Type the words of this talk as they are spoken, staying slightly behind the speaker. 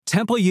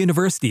Temple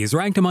University is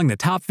ranked among the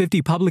top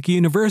 50 public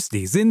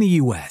universities in the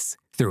U.S.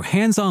 Through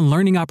hands-on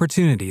learning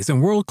opportunities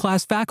and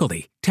world-class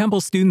faculty,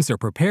 Temple students are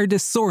prepared to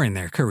soar in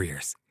their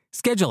careers.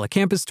 Schedule a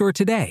campus tour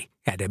today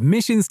at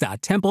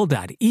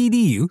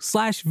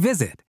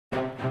admissions.temple.edu/visit.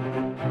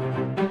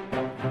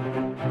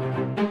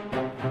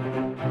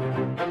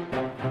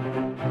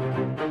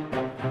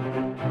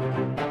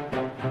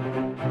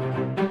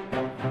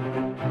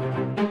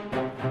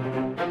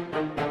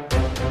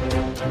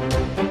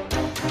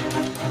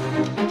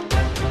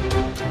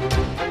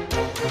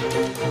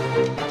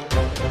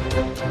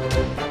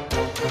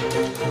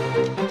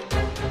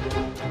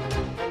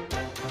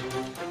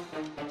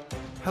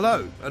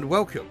 Hello and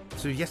welcome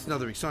to yet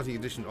another exciting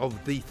edition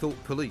of The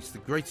Thought Police, the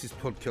greatest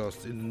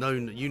podcast in the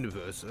known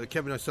universe.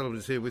 Kevin O'Sullivan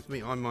is here with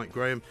me. I'm Mike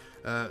Graham.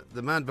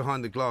 The man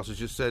behind the glass has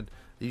just said,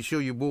 "Are you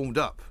sure you're warmed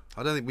up?"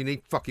 I don't think we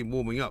need fucking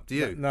warming up, do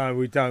you? No,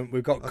 we don't.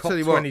 We've got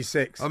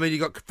COP26. I mean, you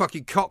got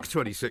fucking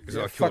COP26, as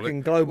I call it. Fucking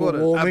global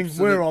warming.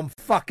 We're on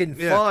fucking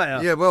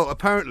fire. Yeah, well,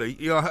 apparently,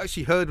 I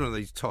actually heard one of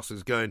these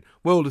tossers going,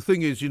 well, the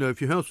thing is,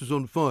 if your house was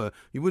on fire,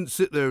 you wouldn't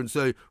sit there and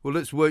say, well,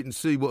 let's wait and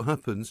see what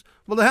happens.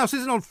 Well, the house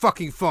isn't on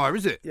fucking fire,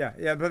 is it?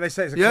 Yeah, but they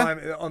say it's a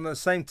climate, on the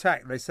same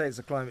tack, they say it's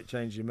a climate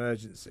change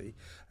emergency.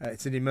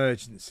 It's an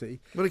emergency.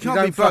 Well, it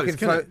can't be both,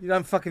 can it? You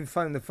don't fucking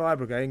phone the fire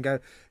brigade and go,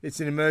 it's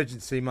an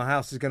emergency, my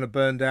house is going to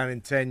burn down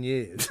in 10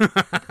 years.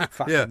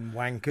 Fucking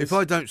wankers. If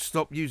I don't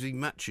stop using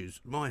matches,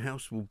 my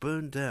house will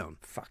burn down.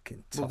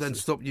 Fucking tossers. Well, then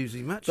stop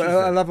using matches. But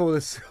I love all the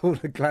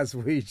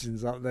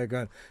Glaswegians up there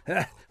going,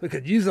 we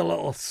could use a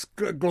little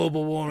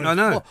global warming. I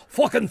know.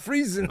 Fucking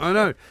freezing. I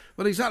know.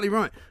 Well, exactly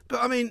right.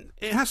 But, I mean,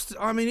 it has to...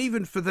 I mean,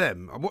 even for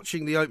them, I'm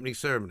watching the opening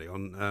ceremony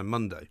on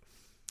Monday,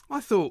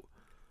 I thought,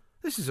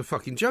 this is a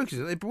fucking joke,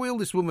 isn't it? They wheel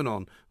this woman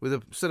on with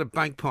a set of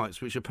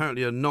bagpipes, which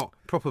apparently are not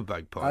proper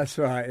bagpipes. That's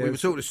right. We were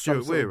talking to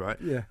Stuart Weir, right?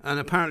 Yeah.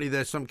 And apparently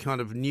there's some kind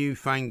of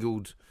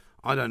newfangled,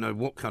 I don't know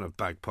what kind of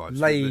bagpipes.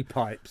 Lay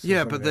pipes.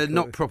 Yeah, but they're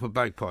not proper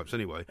bagpipes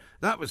anyway.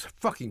 That was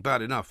fucking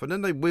bad enough. And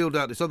then they wheeled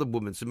out this other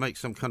woman to make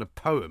some kind of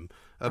poem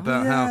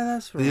about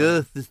how the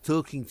earth is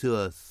talking to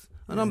us.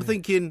 And I'm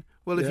thinking,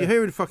 well, if you're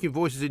hearing fucking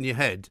voices in your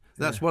head,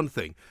 that's one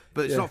thing.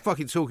 But it's not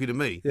fucking talking to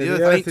me. Yeah, the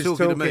earth ain't is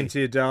talking to me. To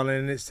you, darling,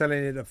 and it's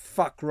telling you to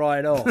fuck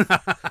right off.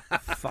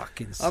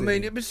 Fucking silly. I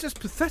mean, it was just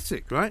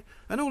pathetic, right?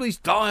 And all these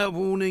dire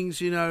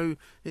warnings,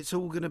 it's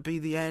all going to be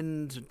the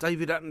end.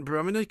 David Attenborough.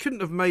 I mean, they couldn't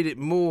have made it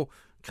more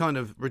kind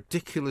of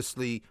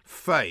ridiculously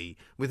fey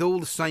with all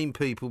the same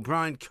people.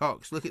 Brian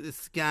Cox, look at the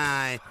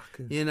sky,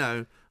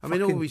 I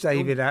mean, all these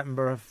David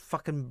Attenborough,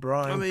 fucking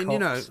Brian. I mean,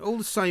 Cox, all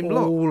the same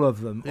lot. All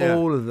of them,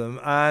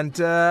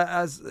 and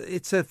as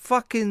it's a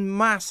fucking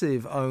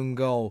massive own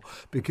goal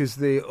because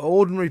the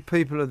ordinary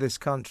people of this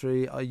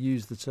country, I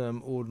use the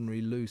term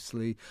ordinary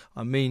loosely.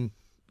 I mean,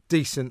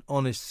 decent,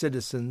 honest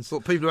citizens. Well,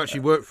 people who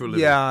actually work for a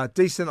living. Yeah,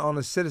 decent,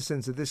 honest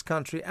citizens of this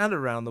country and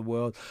around the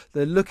world.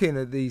 They're looking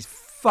at these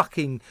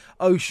fucking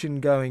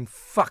ocean-going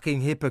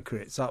fucking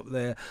hypocrites up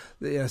there,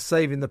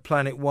 saving the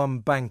planet one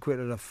banquet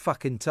at a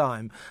fucking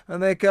time.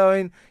 And they're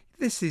going,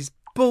 this is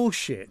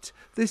bullshit.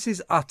 This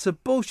is utter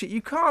bullshit.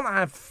 You can't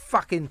have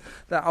fucking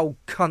that old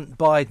cunt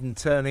Biden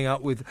turning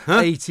up with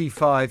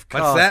 85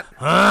 cars. What's that?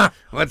 Huh?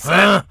 What's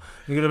that?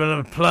 You're going to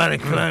have a planet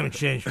climate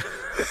change.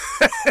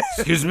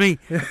 Excuse me?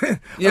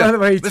 Yeah,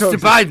 Mr.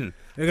 Biden,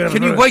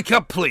 can you wake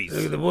up, please?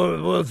 The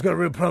world's got a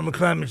real problem with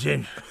climate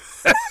change.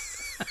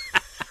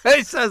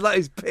 It sounds like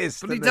he's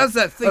pissed. But he does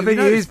that thing. I think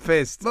he is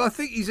pissed. Well, I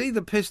think he's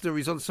either pissed or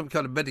he's on some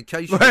kind of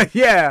medication.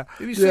 Yeah.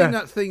 Have you seen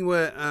that thing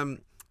where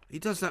he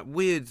does that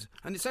weird,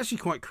 and it's actually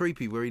quite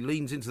creepy, where he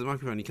leans into the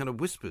microphone and he kind of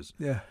whispers.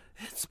 Yeah.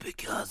 It's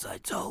because I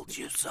told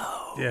you so.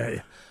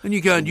 Yeah. And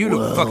you go, and you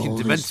look fucking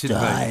demented,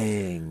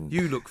 mate.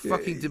 You look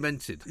fucking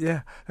demented.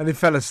 Yeah, and he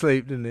fell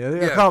asleep, didn't he?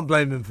 Yeah. I can't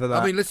blame him for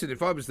that. I mean, listen,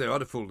 if I was there, I'd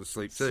have fallen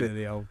asleep too.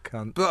 Silly old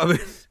cunt. But I mean,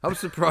 I'm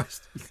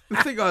surprised. The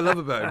thing I love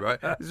about it, right,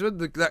 is when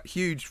that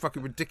huge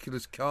fucking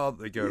ridiculous car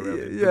that they go around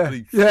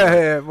in.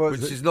 Yeah.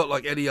 Which is not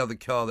like any other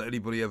car that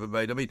anybody ever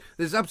made. I mean,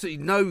 there's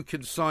absolutely no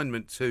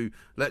consignment to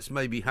let's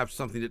maybe have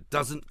something that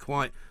doesn't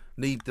quite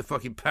need the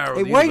fucking power of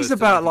the universe. It weighs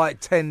about like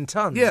 10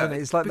 tons, yeah, isn't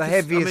it? It's like the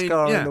heaviest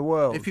car in the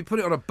world. If you put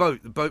it on a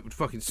boat, the boat would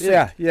fucking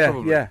sink.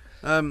 Yeah.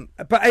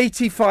 But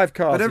 85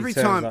 cars. But every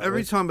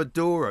time a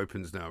door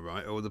opens now,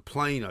 right, or the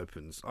plane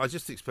opens, I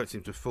just expect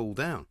him to fall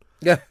down.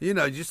 Yeah. You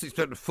just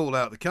expect him to fall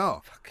out of the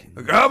car.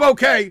 I'm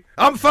okay.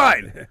 I'm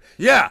fine.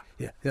 Yeah.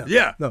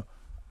 No.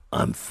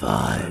 I'm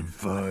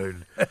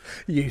fine.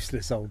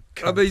 Useless old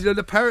cunt. I mean, and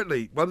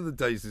apparently, one of the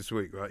days this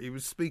week, right, he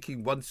was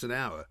speaking once an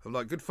hour. I'm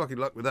like, good fucking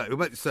luck with that. He'll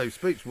make the same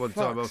speech one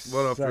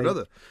after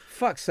another.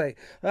 Fuck's sake.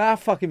 Our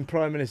fucking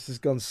Prime Minister's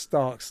gone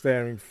stark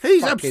staring.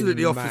 He's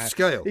absolutely off the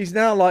scale. He's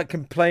now like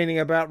complaining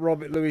about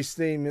Robert Louis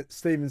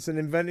Stevenson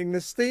inventing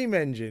the steam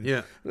engine.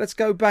 Yeah. Let's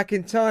go back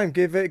in time.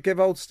 Give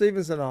old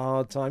Stevenson a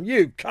hard time.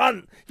 You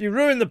cunt. You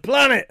ruined the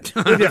planet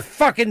with your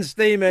fucking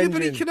steam engine. Yeah,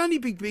 but he can only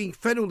be being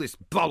fed all this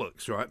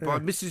bollocks, right, by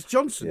Mrs.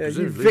 Johnson, you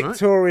presumably,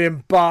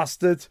 Victorian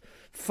bastard.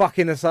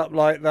 fucking us up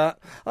like that.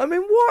 I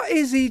mean, what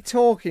is he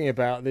talking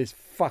about, this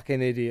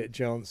fucking idiot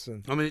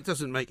Johnson? I mean, it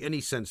doesn't make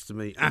any sense to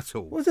me at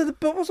all. What's all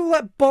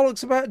that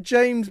bollocks about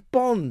James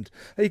Bond?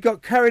 He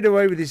got carried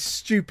away with his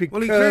stupid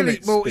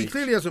Kermit speech. He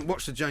clearly hasn't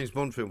watched the James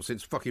Bond film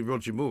since fucking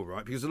Roger Moore,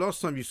 right? Because the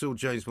last time you saw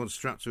James Bond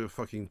strapped to a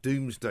fucking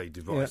doomsday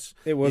device,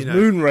 it was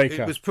Moonraker.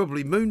 It was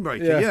probably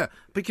Moonraker, yeah,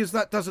 because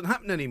that doesn't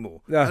happen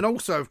anymore. Yeah. And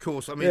also, of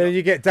course, I mean,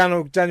 you get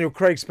Daniel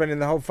Craig spending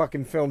the whole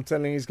fucking film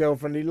telling his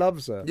girlfriend he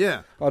loves her.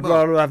 Yeah, I'd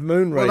rather have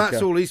Moonraker. Well,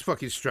 that's all he's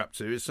fucking strapped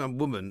to is some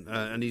woman,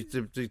 and he's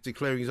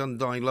declaring his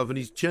undying love, and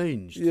he's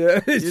changed.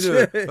 Yeah,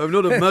 I'm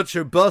not a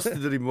macho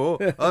bastard anymore.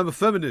 I'm a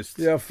feminist.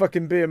 Yeah,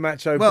 fucking be a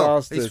macho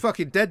bastard. He's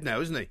fucking dead now,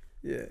 isn't he?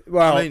 Yeah.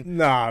 Well, I mean,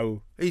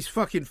 no. He's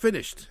fucking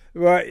finished.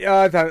 Right,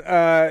 I don't.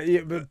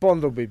 But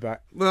Bond will be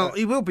back. Well,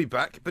 he will be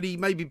back, but he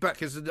may be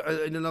back as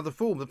in another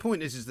form. The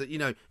point is that, you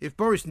know, if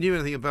Boris knew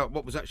anything about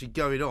what was actually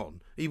going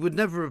on, he would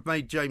never have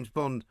made James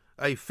Bond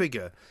a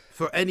figure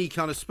for any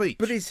kind of speech.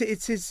 But it's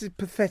his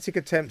pathetic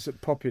attempts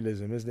at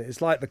populism, isn't it?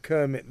 It's like the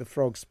Kermit the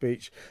Frog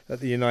speech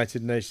at the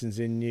United Nations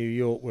in New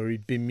York, where he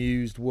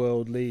bemused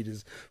world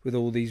leaders with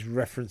all these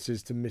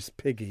references to Miss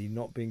Piggy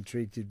not being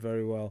treated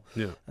very well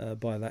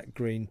by that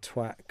green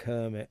twat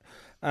Kermit.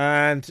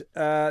 And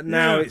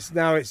now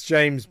it's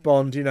James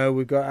Bond. You know,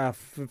 we've got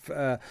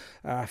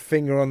our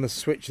finger on the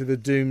switch of the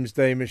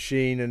doomsday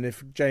machine, and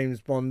if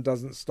James Bond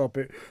doesn't stop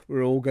it,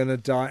 we're all going to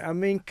die. I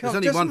mean, there's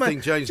only one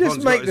thing James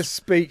Bond's got.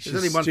 There's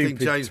only one thing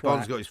James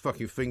Bond's got his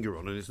fucking finger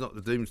on, and it's not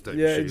the doomsday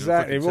machine. Yeah,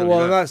 exactly.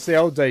 Well, that's the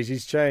old days.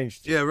 He's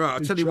changed. Yeah, right. I'll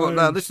tell you what.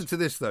 Now, listen to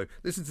this though.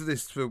 Listen to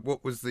this for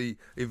what was the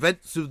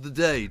events of the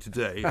day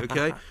today.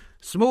 Okay.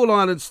 Small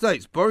island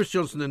states, Boris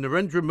Johnson and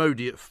Narendra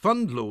Modi at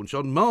fund launch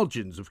on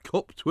margins of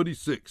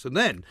COP26. And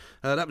then,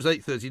 that was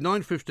 8:30,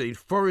 9:15,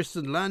 forests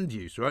and land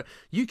use, right?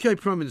 UK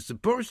Prime Minister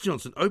Boris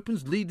Johnson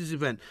opens leaders'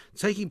 event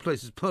taking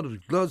place as part of the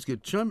Glasgow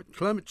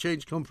Climate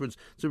Change Conference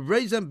to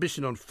raise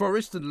ambition on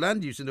forest and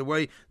land use in a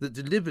way that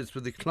delivers for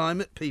the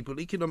climate,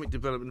 people, economic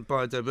development and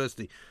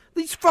biodiversity.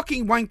 These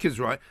fucking wankers,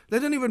 right? They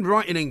don't even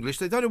write in English.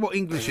 They don't know what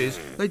English is.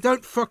 They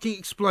don't fucking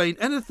explain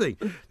anything.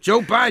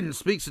 Joe Biden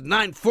speaks at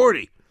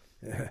 9:40.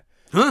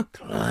 Huh?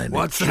 Climate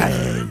What's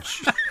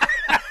change.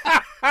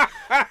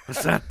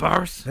 What's that,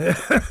 Boris?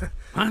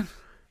 What?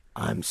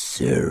 I'm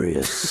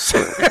serious.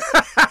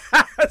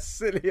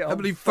 Silly old How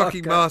many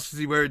fucking masks is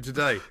he wearing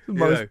today? The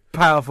most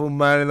powerful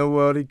man in the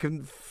world. He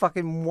can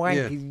fucking wank.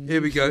 Yeah.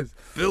 Here we go.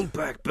 Build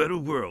back better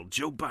world.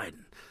 Joe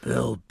Biden.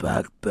 Build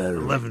back better.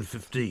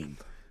 11:15.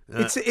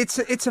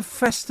 It's a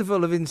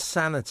festival of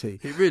insanity.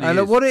 It really is. And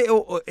is. what it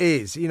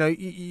is, you know,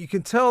 you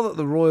can tell that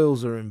the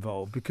royals are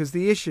involved because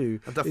the issue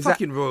The is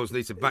fucking royals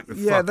need to back the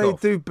fuck off. Yeah, they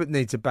do, but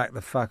need to back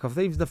the fuck off.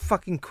 Even the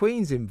fucking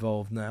Queen's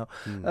involved now.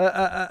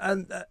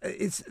 And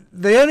it's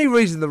the only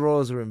reason the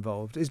royals are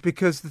involved is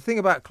because the thing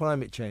about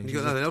climate change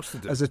You've got nothing else to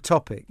do. as a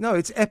topic. No,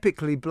 it's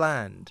epically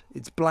bland.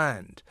 It's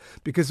bland.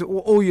 Because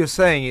all you're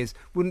saying is,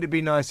 wouldn't it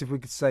be nice if we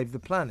could save the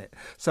planet?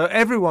 So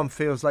everyone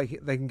feels like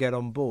they can get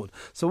on board.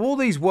 So all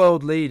these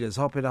world leaders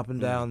hopping up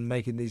and down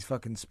making these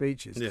fucking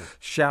speeches,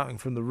 shouting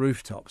from the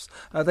rooftops,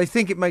 they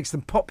think it makes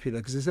them popular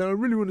because they say, I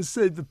really want to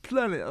save the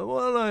planet. Oh,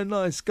 what a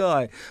nice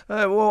guy.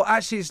 Well,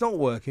 actually it's not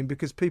working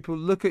because people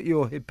look at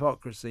your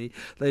hypocrisy,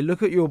 they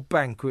look at your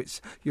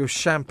banquets, your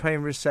champagne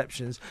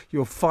receptions,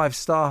 your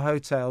 5-star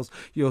hotels,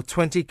 your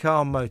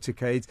 20-car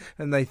motorcades,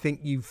 and they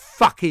think you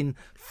fucking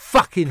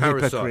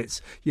Parasite.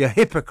 hypocrites. You're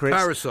hypocrites.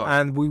 Parasite.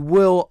 And we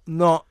will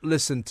not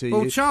listen to you.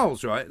 Well,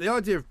 Charles, right? The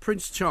idea of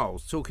Prince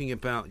Charles talking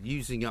about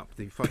using up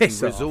the fucking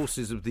Piss off.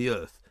 resources of the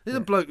earth. There's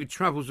a bloke who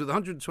travels with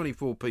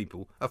 124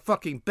 people, a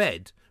fucking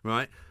bed,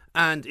 right,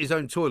 and his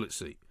own toilet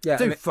seat. Yeah,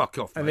 fuck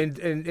off, and mate.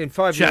 in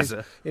 5 years,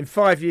 Chazza. in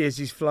 5 years,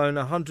 he's flown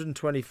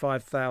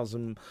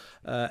 125,000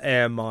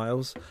 air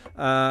miles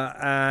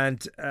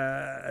and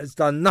has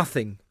done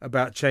nothing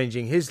about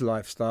changing his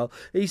lifestyle.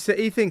 He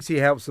thinks he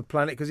helps the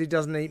planet because he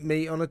doesn't eat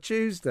meat on a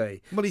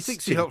Tuesday. Well, he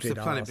thinks he helps the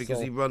planet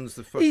because he runs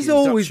the fucking. He's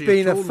always Duchy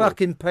been of a Cornwall.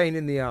 fucking pain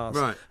in the arse,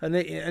 Right.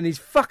 And he's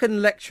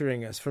fucking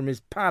lecturing us from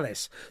his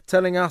palace,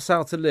 telling us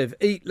how to live,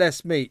 eat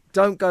less meat,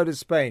 don't go to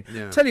Spain.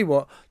 Yeah. Tell you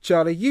what,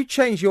 Charlie, you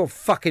change your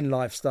fucking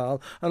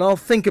lifestyle, and I'll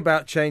think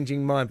about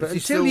changing mine. But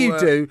Is he until still, you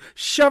do,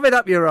 shove it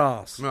up your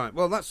arse. Right,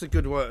 well, that's a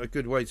good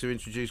way to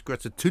introduce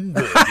Greta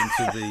Thunberg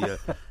into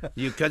the.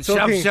 You can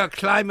shove your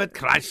climate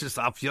crisis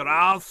up your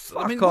ass.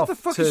 I mean, what the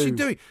fuck is she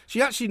doing?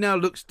 She actually now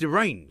looks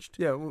deranged.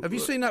 Yeah, have you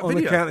seen that on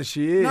video? account that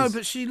she is. No,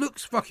 but she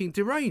looks fucking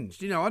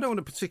deranged. You know, I don't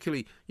want to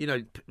particularly,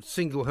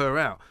 single her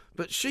out,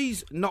 but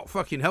she's not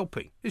fucking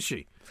helping, is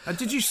she? And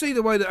did you see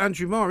the way that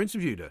Andrew Marr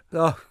interviewed her?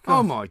 Oh,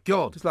 Oh my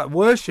God! it's like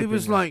worshipping. It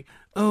was her. like,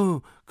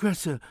 oh,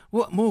 Greta,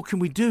 what more can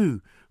we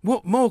do?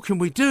 What more can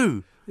we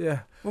do?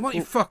 Yeah. Well, why don't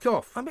you fuck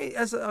off? I mean,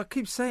 as I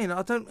keep saying,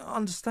 I don't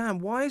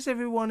understand. Why is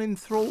everyone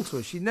enthralled to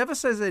her? She never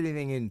says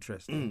anything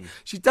interesting.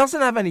 She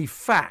doesn't have any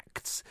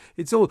facts.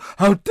 It's all,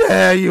 how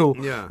dare you?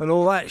 Yeah. And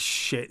all that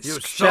shit.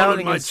 You've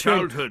shouting stolen my and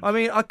screaming. childhood. I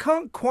mean, I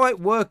can't quite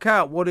work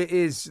out what it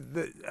is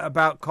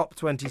about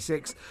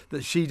COP26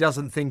 that she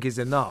doesn't think is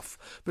enough.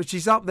 But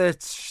she's up there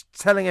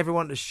telling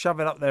everyone to shove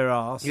it up their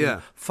arse. Yeah.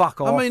 And fuck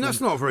off. I mean,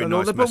 that's not a very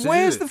nice But message,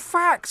 where's is the it?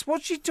 facts?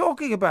 What's she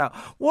talking about?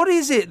 What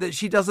is it that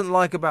she doesn't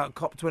like about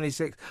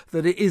COP26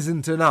 that it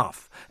isn't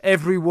enough?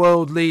 Every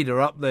world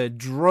leader up there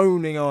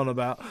droning on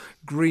about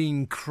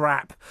green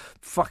crap,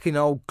 fucking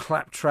old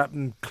claptrap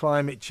and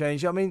climate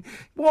change. I mean,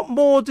 what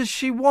more does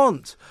she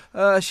want?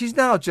 She's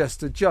now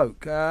just a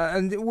joke.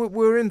 And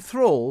we're in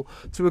thrall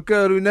to a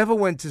girl who never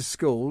went to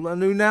school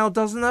and who now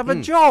doesn't have a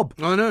job.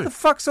 I know. What the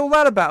fuck's all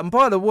that about? And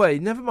by the way,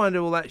 never mind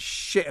all that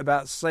shit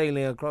about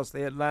sailing across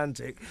the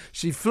Atlantic.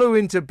 She flew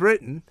into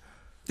Britain.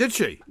 Did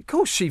she? Of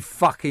course she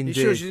fucking You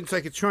did. sure she didn't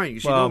take a train?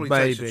 She Well, normally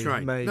takes a maybe,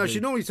 train. maybe. No,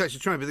 she normally takes a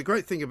train. But the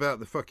great thing about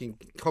the fucking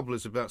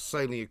cobblers about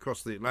sailing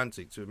across the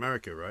Atlantic to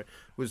America, right,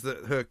 was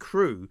that her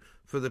crew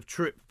for the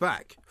trip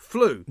back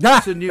flew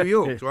to New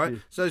York, right?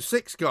 So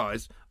 6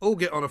 guys all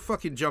get on a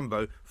fucking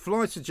jumbo,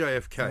 fly to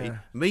JFK,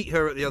 meet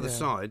her at the other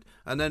side,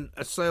 and then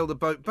sail the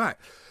boat back.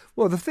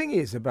 Well, the thing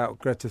is about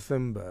Greta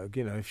Thunberg,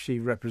 you know, if she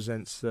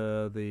represents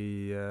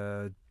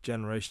the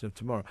generation of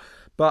tomorrow,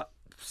 but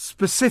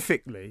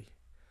specifically,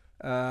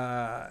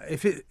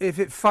 if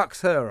it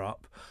fucks her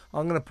up,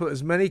 I'm going to put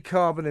as many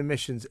carbon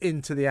emissions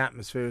into the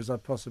atmosphere as I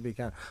possibly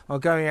can. I'm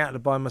going out to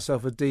buy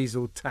myself a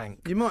diesel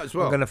tank. You might as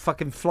well. I'm going to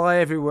fucking fly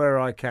everywhere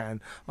I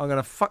can. I'm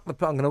going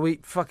to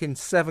eat fucking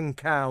 7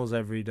 cows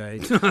every day.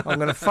 I'm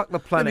going to fuck the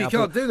planet up. You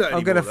can't do that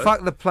I'm going to anymore,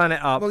 fuck the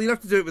planet up. Well, you'll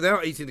have to do it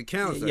without eating the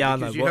cows. Though, Yeah, I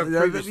know. because you have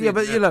previously,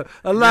 But you know,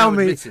 allow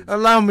me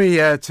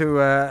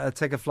to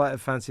take a flight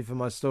of fancy for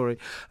my story.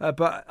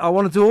 But I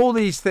want to do all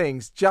these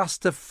things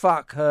just to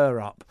fuck her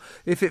up.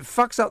 If it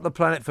fucks up the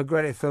planet for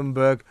Greta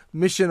Thunberg,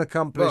 mission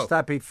accomplished.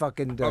 Happy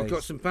fucking days. I've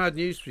got some bad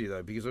news for you,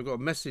 though, because I've got a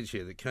message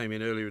here that came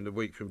in earlier in the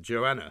week from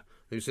Joanna,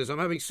 who says, I'm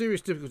having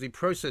serious difficulty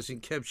processing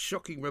Kev's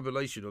shocking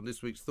revelation on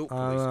this week's Thought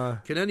Police.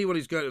 Can anyone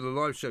who's going to the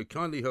live show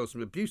kindly hurl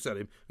some abuse at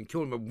him and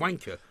call him a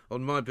wanker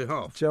on my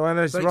behalf?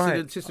 Joanna's Thanks right. in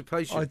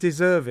anticipation. I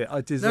deserve it.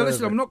 Now,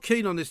 listen, I'm not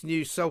keen on this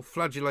new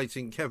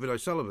self-flagellating Kevin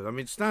O'Sullivan. I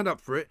mean, stand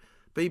up for it.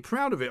 Be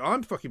proud of it.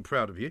 I'm fucking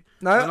proud of you.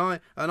 No.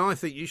 And I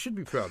think you should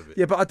be proud of it.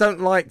 Yeah, but I don't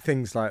like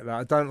things like that.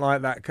 I don't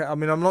like that. I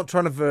mean, I'm not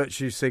trying to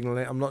virtue signal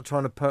it. I'm not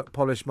trying to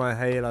polish my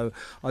halo.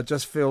 I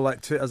just feel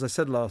like, as I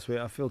said last week,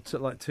 I feel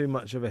like too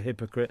much of a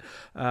hypocrite.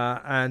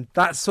 And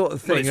that sort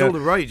of thing. Well, it's all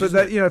the rage, but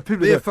isn't it? You know,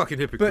 people be a fucking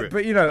hypocrite.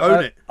 But you know,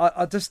 own it.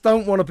 I just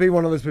don't want to be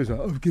one of those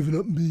people. I've given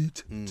up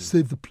meat to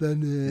save the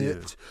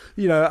planet.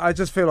 Yeah. You know, I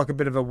just feel like a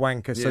bit of a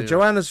wanker. So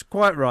Joanna's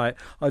quite right.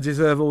 I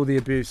deserve all the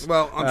abuse.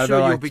 Well, I'm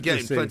sure you'll be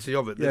getting receive. plenty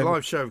of it. The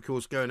live show, of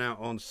course, going out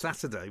on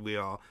Saturday. We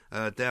are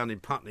down in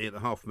Putney at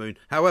the Half Moon.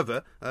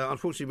 However,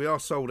 unfortunately, we are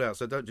sold out,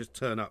 so don't just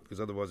turn up, because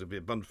otherwise it'll be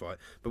a bun fight.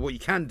 But what you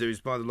can do is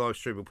buy the live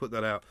stream. We'll put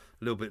that out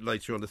a little bit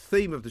later on. The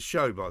theme of the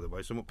show, by the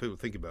way, so I want people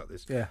to think about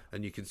this. Yeah.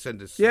 And you can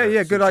send us good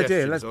idea.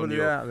 suggestions Let's put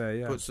it out there.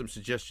 Yeah. Put some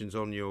suggestions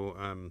on your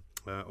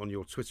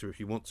Twitter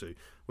if you want to.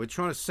 We're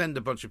trying to send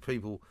a bunch of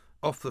people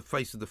off the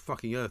face of the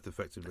fucking earth,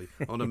 effectively,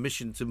 on a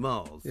mission to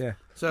Mars. Yeah.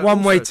 So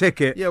one-way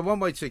ticket. Yeah,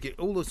 one-way ticket.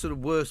 All the sort of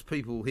worst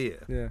people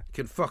here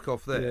can fuck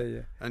off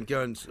there and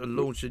go and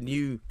launch a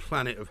new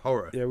planet of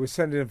horror. Yeah, we're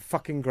sending a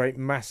fucking great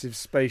massive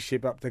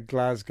spaceship up to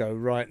Glasgow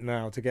right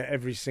now to get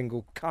every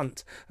single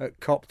cunt at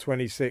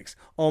COP26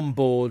 on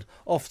board,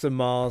 off to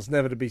Mars,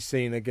 never to be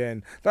seen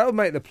again. That would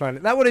make the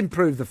planet. That would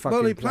improve the fucking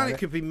planet. Well, the planet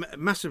could be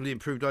massively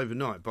improved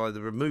overnight by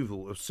the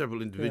removal of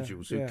several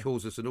individuals who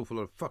cause us an awful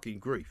lot of fucking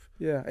grief.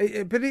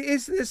 Yeah, but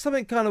there's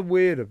something kind of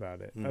weird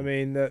about it. I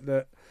mean,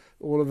 that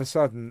all of a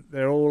sudden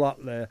they're all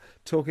up there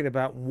talking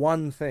about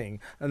one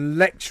thing and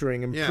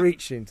lecturing and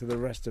preaching to the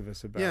rest of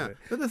us about it.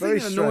 But the thing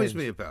that annoys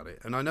me about it,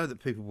 and I know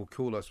that people will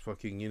call us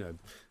fucking,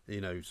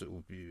 sort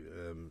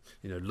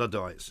of,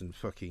 Luddites and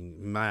fucking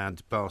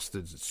mad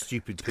bastards,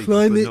 stupid people,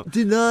 climate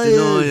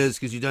deniers,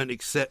 because you don't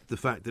accept the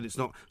fact that it's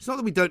not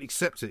that we don't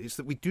accept it; it's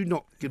that we do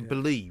not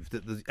believe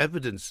that the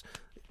evidence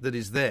that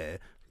is there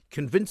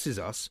convinces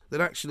us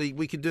that actually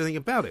we can do anything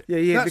about it.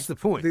 Yeah, that's the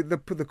point.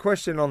 The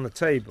question on the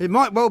table. It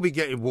might well be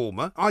getting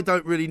warmer. I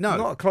don't really know. I'm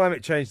not a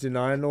climate change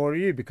denier, nor are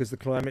you, because the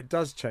climate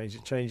does change.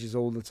 It changes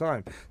all the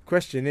time. The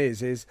question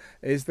is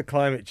the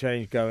climate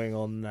change going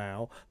on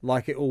now,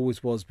 like it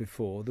always was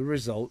before, the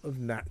result of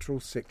natural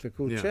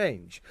cyclical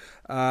change?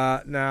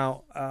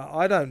 Now,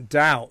 I don't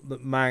doubt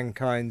that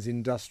mankind's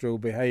industrial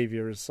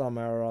behaviour has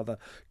somehow or other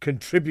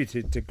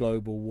contributed to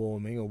global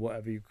warming, or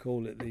whatever you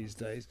call it these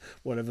days,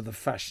 whatever the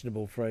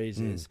fashionable phrase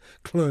is,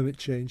 climate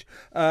change.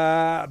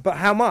 But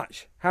how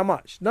much? How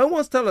much? No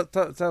one's tells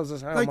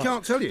us how much. They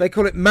can't tell you. They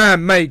call it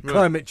man-made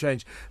climate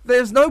change.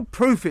 There's no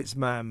proof it's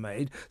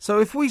man-made. So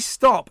if we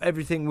stop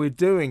everything we're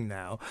doing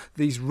now,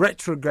 these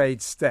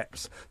retrograde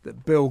steps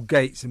that Bill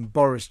Gates and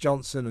Boris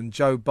Johnson and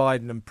Joe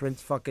Biden and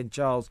Prince fucking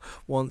Charles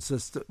want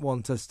us to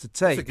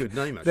take. That's a good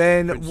name, actually.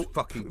 Then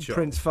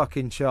Prince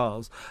fucking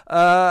Charles.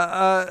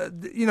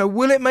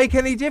 Will it make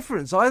any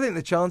difference? I think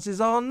the chances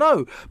are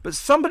no. But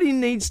somebody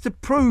needs to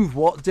prove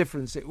what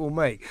difference it will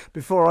make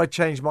before I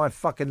change my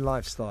fucking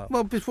lifestyle.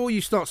 Well, before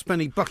you start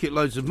spending bucket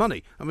loads of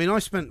money. I mean, I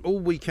spent all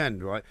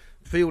weekend, right,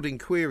 fielding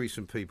queries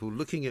from people,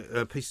 looking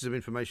at pieces of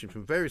information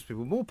from various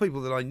people, more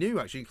people than I knew,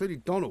 actually,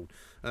 including Donald,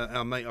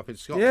 our mate up in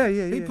Scotland.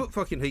 Yeah. He put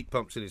fucking heat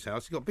pumps in his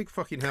house. He's got a big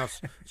fucking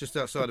house just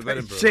outside of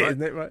Edinburgh. Shit, right?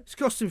 isn't it, right? It's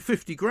cost him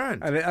 50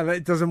 grand. And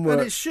it doesn't work.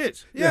 And it's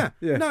shit. Yeah.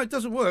 Yeah. No, it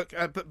doesn't work.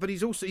 But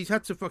he's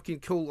had to fucking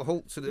call a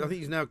halt to I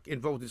think he's now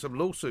involved in some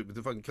lawsuit with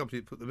the fucking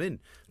company that put them in,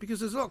 because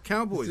there's a lot of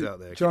cowboys out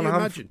there. Can you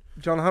imagine?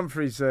 John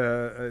Humphreys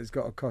has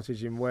got a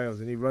cottage in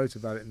Wales, and he wrote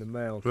about it in the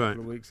Mail a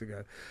couple of weeks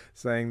ago,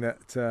 saying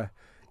that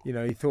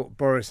he thought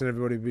Boris and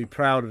everybody would be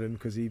proud of him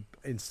because he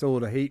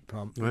installed a heat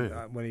pump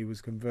when he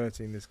was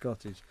converting this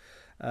cottage.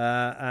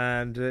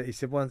 And he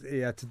said once he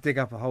had to dig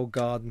up a whole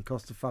garden,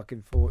 cost a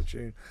fucking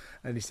fortune.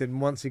 And he said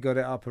once he got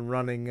it up and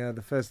running,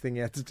 the first thing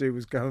he had to do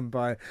was go and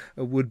buy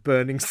a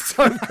wood-burning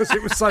stove because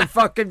it was so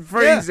fucking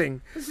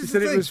freezing. Yeah, he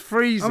said it was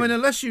freezing. I mean,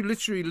 unless you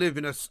literally live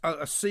in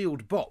a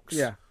sealed box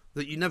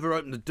that you never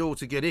open the door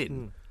to get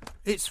in,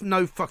 it's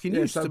no fucking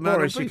use so to man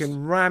Boris, or you beast.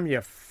 can ram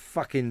your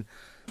fucking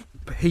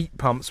heat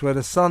pumps where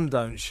the sun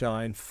don't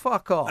shine.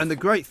 Fuck off. And the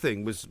great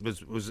thing was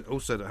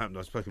also that happened.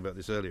 I spoke about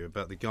this earlier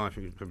about the guy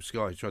from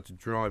Sky who tried to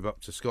drive up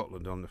to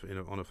Scotland on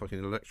a fucking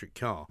electric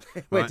car.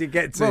 Where did he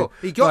get to? Well,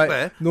 he got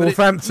there.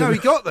 Northampton. He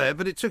got there,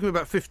 but it took him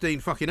about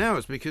 15 fucking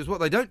hours, because what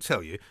they don't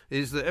tell you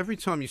is that every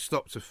time you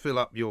stop to fill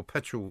up your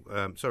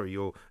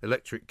your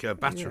electric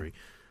battery.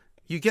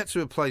 You get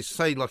to a place,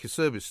 say like a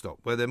service stop,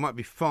 where there might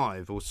be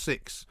 5 or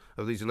 6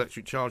 of these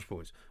electric charge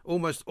points.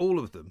 Almost all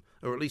of them,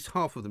 or at least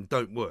half of them,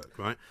 don't work,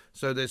 right?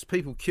 So there's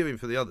people queuing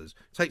for the others.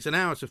 It takes an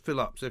hour to fill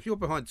up. So if you're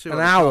behind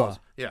cars...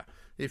 Yeah.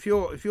 If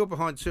you're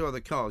behind 2 other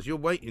cars, you're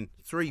waiting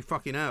 3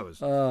 fucking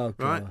hours. Oh,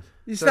 God.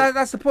 Right?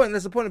 That's the point.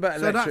 There's the point about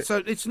electric.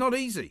 So it's not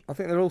easy. I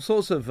think there are all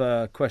sorts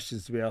of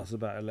questions to be asked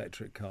about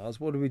electric cars.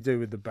 What do we do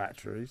with the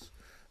batteries?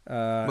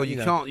 Well, you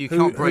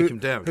can't break them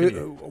down, can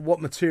you?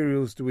 What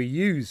materials do we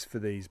use for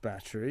these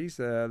batteries?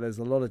 There's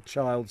a lot of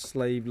child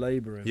slave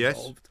labour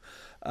involved.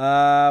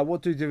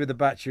 What do we do with the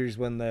batteries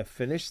when they're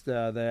finished?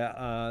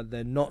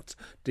 They're not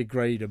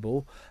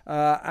degradable,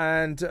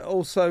 and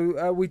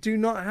also we do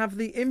not have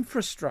the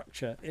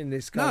infrastructure in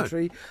this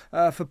country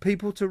for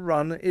people to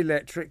run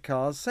electric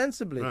cars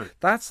sensibly. Right.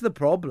 That's the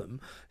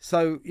problem.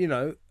 So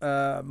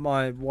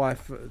my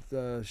wife,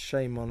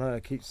 shame on her,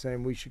 keeps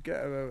saying we should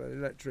get an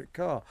electric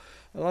car,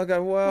 and I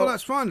go, well,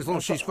 that's fine as long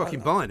as she's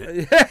fucking buying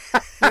it.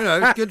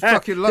 Good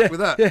fucking luck with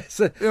that.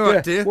 You're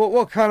right, dear.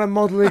 What kind of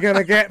model are you going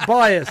to get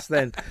by us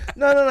then?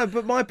 No.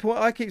 But my point,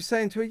 I keep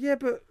saying to her,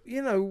 but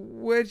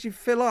where do you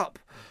fill up?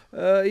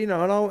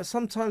 And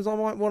sometimes I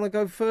might want to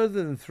go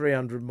further than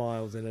 300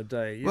 miles in a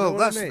day.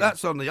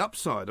 That's on the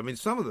upside. I mean,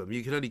 some of them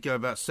you can only go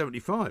about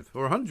 75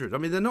 or 100. I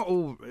mean, they're not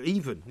all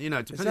even. Depending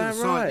on the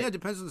size. Right? Yeah, it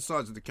depends on the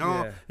size of the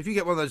car. Yeah. If you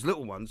get one of those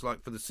little ones,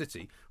 like for the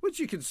city, which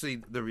you can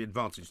see the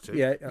advantage to.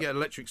 Yeah. You get an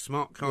electric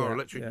smart car or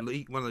electric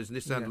Leaf, one of those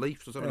Nissan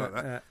Leafs or something like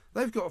that.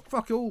 They've got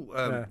fuck all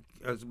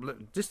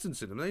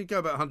distance in them. They go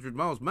about 100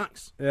 miles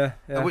max. Yeah.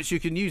 Which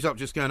you can use up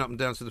just going up and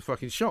down to the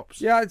fucking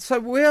shops. Yeah, so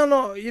we are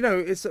not,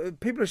 it's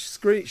people are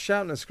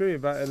shouting and screaming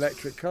about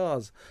electric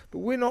cars, but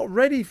we're not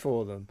ready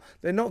for them.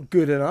 They're not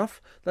good enough.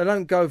 They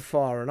don't go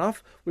far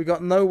enough. We've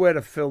got nowhere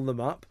to fill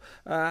them up.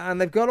 And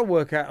they've got to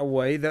work out a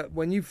way that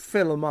when you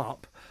fill them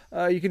up,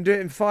 you can do it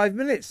in 5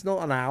 minutes,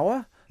 not an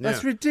hour.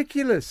 That's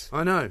ridiculous.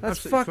 I know. That's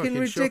fucking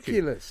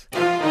ridiculous.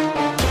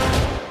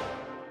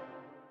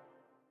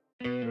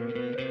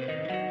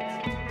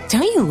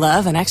 Don't you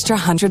love an extra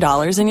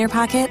 $100 in your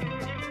pocket?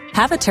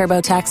 Have a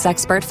TurboTax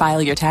expert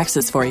file your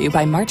taxes for you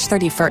by March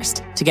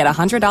 31st to get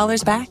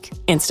 $100 back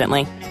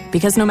instantly.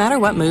 Because no matter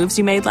what moves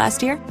you made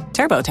last year,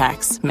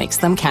 TurboTax makes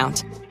them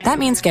count. That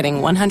means getting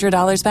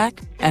 $100 back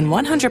and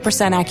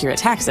 100% accurate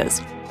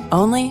taxes,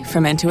 only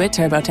from Intuit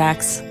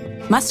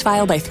TurboTax. Must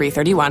file by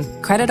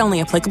 3/31. Credit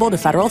only applicable to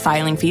federal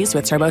filing fees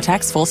with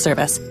TurboTax full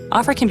service.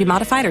 Offer can be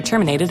modified or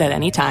terminated at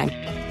any time.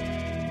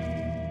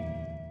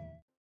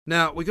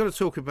 Now, we've got to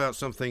talk about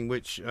something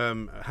which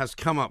has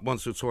come up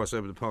once or twice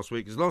over the past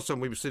week. Because last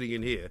time we were sitting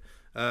in here,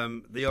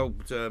 the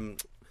old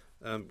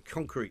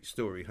concrete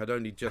story had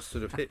only just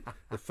sort of hit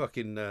the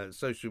fucking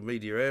social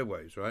media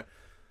airwaves, right?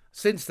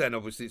 Since then,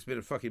 obviously, it's been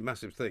a fucking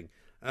massive thing.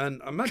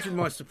 And imagine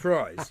my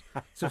surprise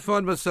to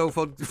find myself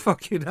on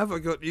fucking Have I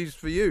Got News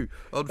For You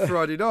on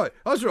Friday night.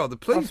 I was rather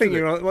pleased. I think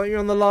you're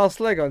on the last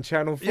leg on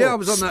Channel 4. Yeah, I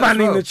was on that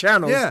spanning as well. the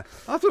channels. Yeah,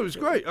 I thought it was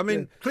great. I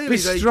mean, clearly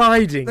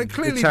bestriding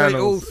they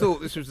all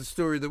thought this was the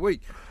story of the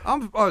week. I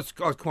was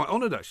quite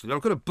honoured, actually.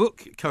 I've got a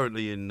book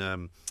currently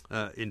in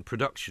in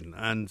production,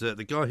 and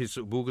the guy who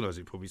sort of organised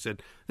it probably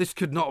said, this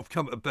could not have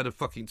come at a better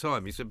fucking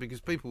time. He said,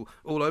 because people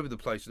all over the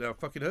place now have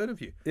fucking heard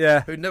of you.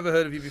 Yeah. Who'd never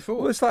heard of you before.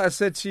 Well, it's like I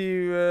said to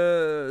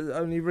you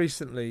only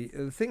recently.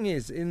 The thing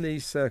is, in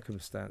these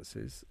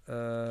circumstances,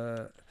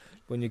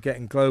 when you're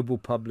getting global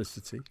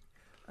publicity...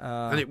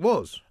 and it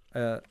was.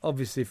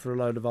 Obviously for a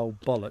load of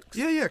old bollocks.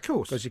 Yeah, of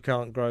course. Because you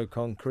can't grow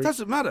concrete.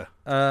 Doesn't matter.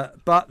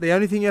 But the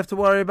only thing you have to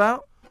worry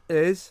about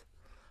is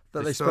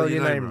that they spell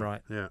your name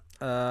right. Yeah.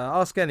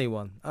 Ask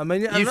anyone. I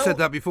mean, you've said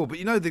that before, but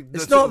you know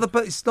it's not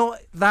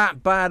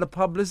that bad a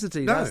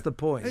publicity. No, that's the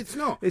point. It's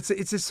not. It's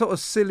a sort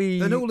of silly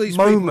moment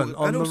people,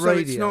 on and the also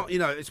radio. It's not.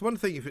 It's one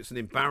thing if it's an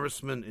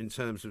embarrassment in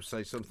terms of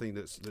say something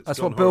that's That's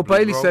gone what Bill horribly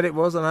Bailey wrong. said it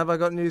was. And have I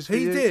got news for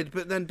you? He did,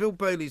 but then Bill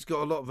Bailey's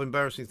got a lot of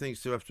embarrassing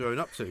things to have to own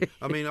up to.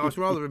 I mean, I was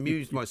rather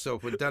amused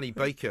myself when Danny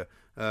Baker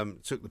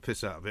took the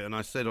piss out of it, and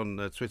I said on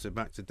Twitter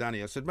back to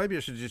Danny, I said maybe I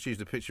should have just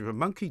used a picture of a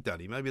monkey,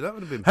 Danny. Maybe that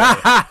would have been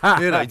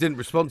better. He didn't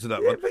respond to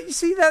that one. But you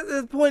see, that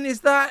the point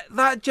is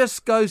that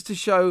just goes to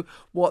show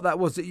what that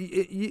was.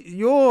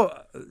 Your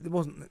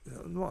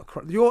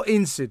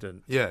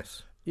incident.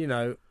 Yes.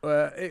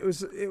 It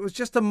was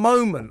just a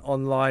moment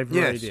on live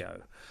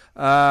radio.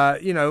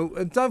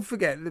 And don't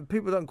forget that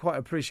people don't quite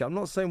appreciate. I'm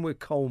not saying we're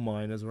coal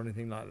miners or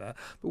anything like that,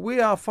 but we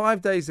are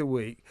 5 days a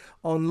week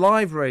on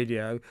live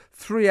radio,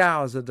 3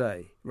 hours a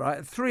day,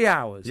 right? 3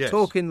 hours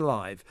talking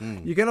live.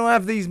 You're going to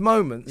have these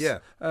moments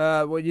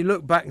where you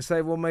look back and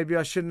say, well, maybe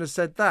I shouldn't have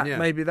said that. Yeah.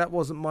 Maybe that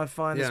wasn't my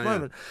finest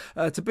moment.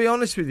 To be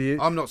honest with you,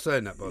 I'm not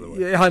saying that, by the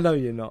way. Yeah, I know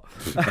you're not.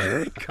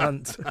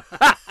 Cunt.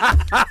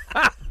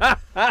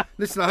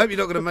 Listen, I hope you're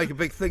not going to make a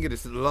big thing of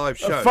this at the live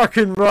show.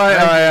 Fucking right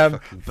I am.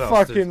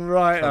 Fucking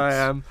right I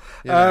am.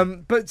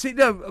 But see,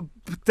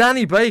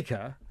 Danny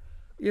Baker,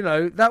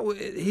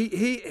 that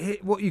he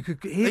what you could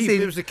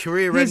it was a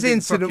career-ending his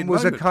incident fucking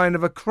was moment. a kind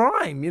of a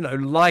crime,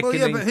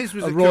 likening but his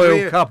was a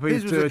royal cup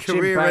his was into a a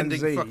career-ending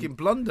chimpanzee. fucking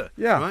blunder.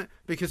 Yeah. Right?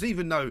 Because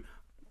even though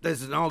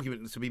there's an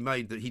argument to be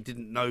made that he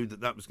didn't know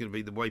that was going to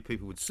be the way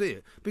people would see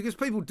it, because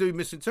people do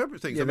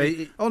misinterpret things.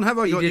 Yeah, on Have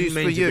I Got News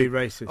for You?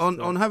 Racist,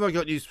 on Have I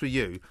Got News for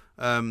You?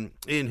 Ian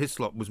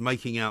Hislop was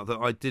making out that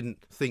I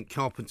didn't think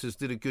carpenters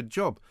did a good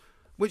job,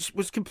 which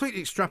was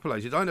completely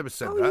extrapolated. I never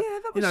said that. Yeah,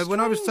 that was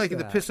when I was taking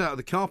strange, the piss out of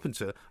the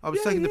carpenter, I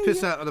was taking the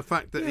piss out of the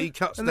fact that he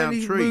cuts and down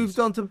then he trees. moved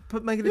on to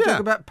making a joke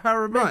about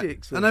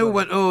paramedics. Right. And they all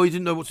went, oh, he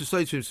didn't know what to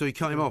say to him, so he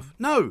cut him off.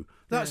 No,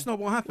 that's not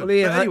what happened.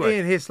 Well, But anyway,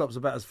 Ian Hislop's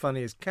about as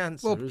funny as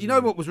cancer. well, isn't he?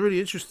 what was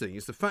really interesting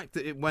is the fact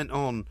that it went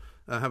on,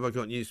 Have I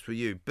Got News for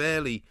You,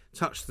 barely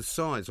touched the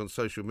sides on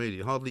social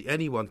media. Hardly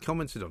anyone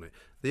commented on it.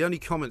 The only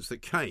comments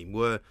that came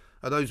were,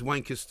 are those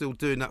wankers still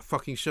doing that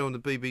fucking show on the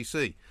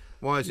BBC?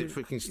 Why is it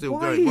fucking still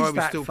going? Why are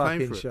we still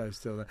paying for it? Show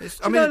still there? Do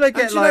you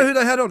know who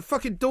they had on?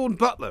 Fucking Dawn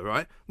Butler,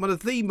 right? One of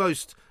the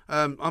most,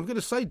 I'm going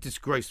to say,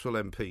 disgraceful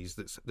MPs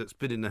that's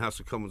been in the House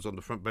of Commons on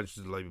the front benches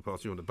of the Labour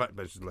Party or on the back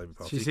benches of the Labour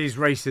Party. She sees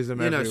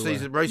racism everywhere.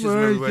 Sees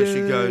racism everywhere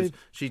she goes.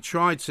 She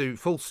tried to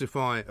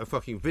falsify a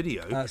fucking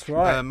video. That's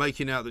right.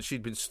 Making out that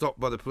she'd been stopped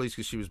by the police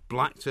because she was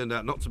black. Turned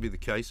out not to be the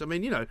case. I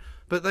mean,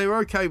 but they were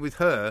okay with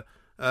her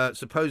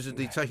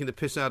supposedly taking the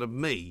piss out of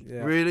me.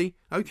 Yeah. Really?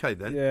 Okay,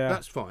 then. Yeah.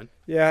 That's fine.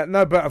 Yeah,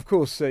 no, but of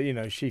course,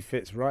 she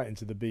fits right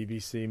into the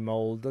BBC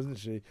mould, doesn't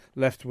she?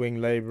 Left-wing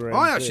Labour MP.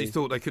 I actually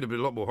thought they could have been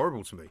a lot more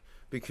horrible to me,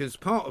 because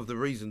part of the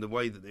reason the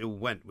way that it all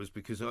went was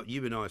because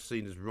you and I are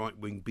seen as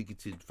right-wing,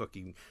 bigoted,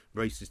 fucking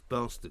racist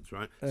bastards,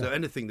 right? So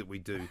anything that we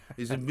do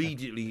is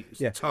immediately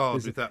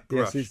tarred with that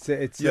brush. Yes,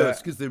 it's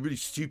because they're really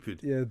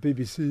stupid. Yeah, the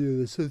BBC,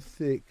 they're so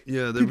thick.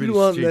 Yeah, they're People really who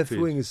aren't stupid.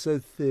 left-wing are so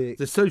thick.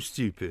 They're so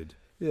stupid.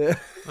 Yeah.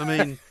 I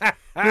mean,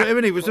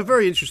 it was a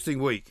very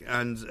interesting week,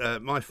 and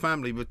my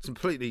family were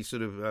completely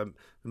sort of. The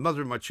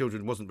mother of my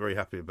children wasn't very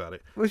happy about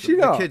it. Was she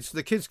not?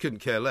 The kids couldn't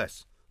care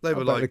less. They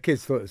were like, the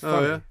kids thought it was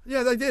funny. Oh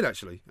yeah, they did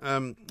actually.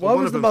 Why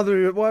was the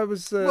mother? Why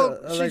was?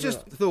 She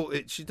just thought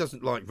she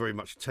doesn't like very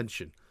much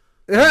attention.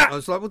 Yeah. I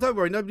was like, well, don't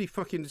worry, nobody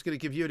fucking is going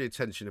to give you any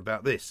attention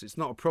about this. It's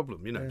not a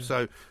problem, Yeah.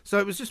 So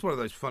it was just one of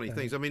those funny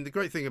things. I mean, the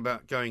great thing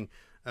about going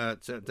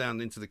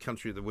down into the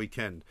country at the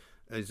weekend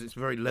is it's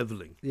very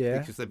levelling. Yeah.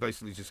 Because they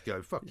basically just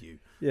go, fuck you.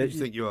 Yeah, Who do you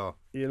think you are?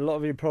 A lot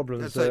of your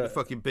problems. Let's take the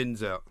fucking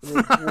bins out.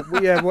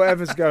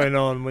 Whatever's going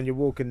on when you're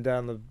walking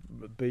down the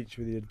beach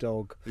with your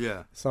dog.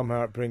 Yeah.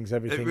 Somehow it brings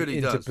everything It really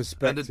into does.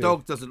 perspective. And the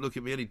dog doesn't look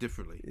at me any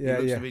differently. Yeah, he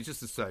looks yeah. at me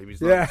just the same.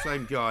 He's like the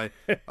same guy.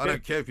 I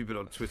don't care if you've been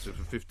on Twitter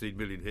for 15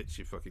 million hits,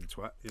 you fucking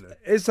twat.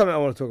 Here's something I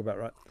want to talk about,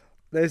 right?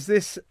 There's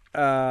this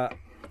Argentinian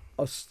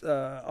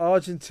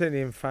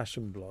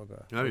fashion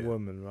blogger, a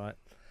woman, right?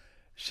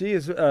 She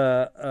is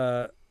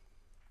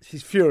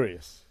she's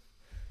furious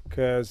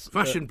because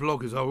fashion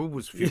bloggers are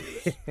always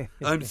furious.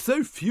 I'm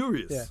so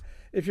furious. Yeah.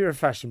 If you're a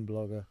fashion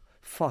blogger,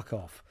 fuck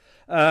off.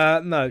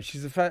 No,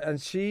 she's and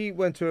she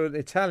went to an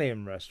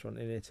Italian restaurant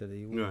in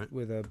Italy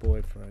with her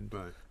boyfriend,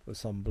 or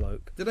some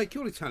bloke. Do they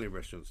call Italian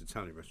restaurants in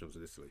Italy?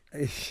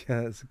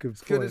 Yeah, that's a good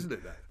point. Good, isn't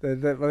it? They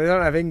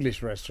don't have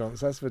English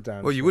restaurants. That's for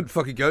damn. Well, you wouldn't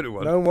fucking go to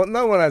one.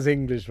 No one has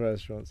English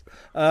restaurants.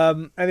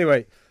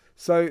 Anyway,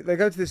 so they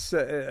go to this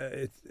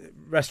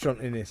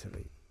restaurant in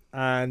Italy,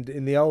 and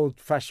in the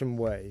old-fashioned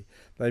way,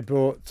 they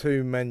brought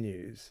two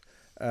menus.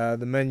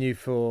 The menu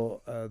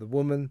for the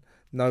woman,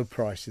 no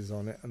prices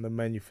on it, and the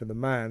menu for the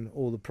man,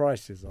 all the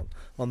prices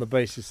on the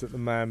basis that the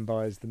man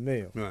buys the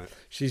meal. Right.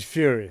 She's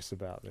furious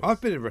about this. I've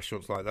been in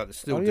restaurants like that that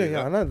still do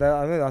that. I know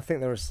that. I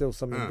think there are still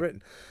some in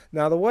Britain.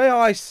 Now, the way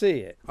I see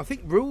it, I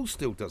think Rules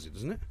still does it,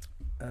 doesn't it?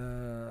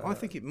 I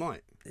think it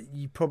might.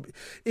 you probably,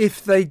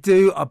 if they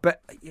do, I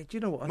bet. Yeah, do you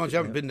know what? Mind you,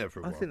 haven't been there for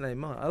a while. I think they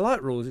might. I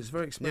like Rules. It's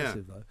very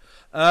expensive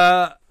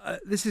though.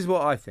 This is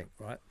what I think.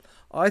 Right.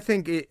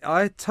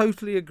 I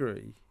totally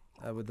agree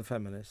with the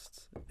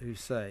feminists who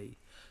say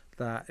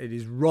that it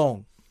is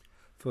wrong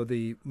for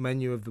the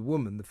menu of the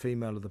woman, the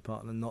female of the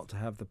partner, not to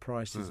have the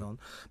prices on,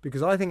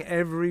 because I think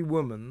every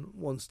woman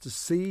wants to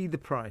see the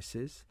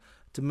prices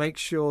to make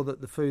sure that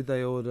the food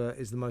they order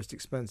is the most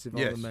expensive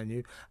on the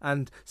menu,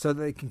 and so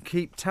they can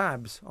keep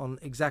tabs on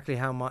exactly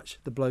how much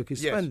the bloke is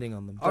spending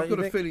on them. I've got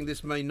a feeling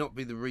this may not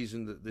be the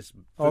reason that this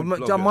am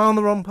I on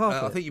the wrong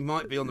path? I think you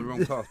might be on the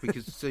wrong path,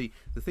 because, see,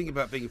 the thing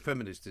about being a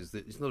feminist is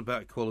that it's not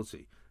about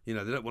equality. You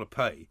know, they don't want to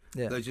pay.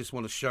 Yeah. They just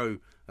want to show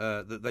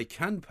that they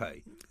can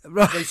pay.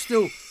 Right. They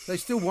still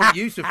want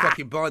you to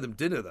fucking buy them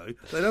dinner, though.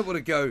 They don't want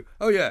to go,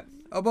 oh, yeah,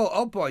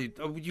 I'll buy you.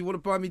 Oh, you want to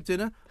buy me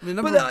dinner? I mean,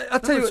 number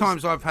of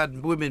times I've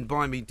had women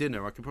buy me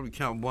dinner, I can probably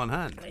count on one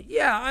hand.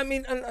 Yeah, I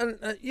mean, and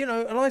you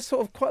know, and I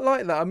sort of quite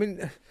like that. I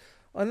mean,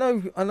 I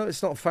know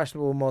it's not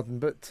fashionable or modern,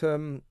 but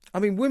I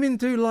mean, women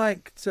do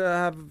like to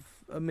have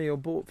a meal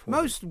bought for them.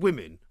 Most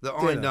women that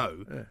I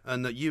know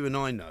and that you and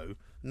I know,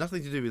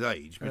 nothing to do with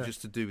age, but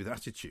just to do with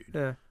attitude.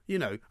 Yeah. You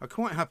know, are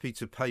quite happy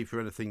to pay for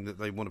anything that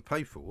they want to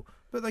pay for,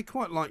 but they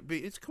quite like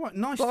it's quite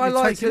nice to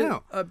be taken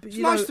out. It's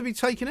nice to be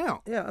taken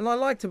out. Yeah, and I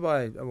like to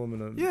buy a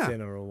woman a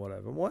dinner or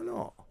whatever. Why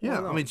not? Why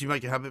not? I mean, do you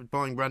make a habit of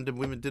buying random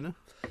women dinner?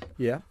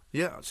 Yeah.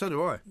 Yeah, so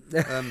do I.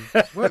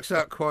 Works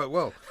out quite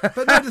well. But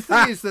no, the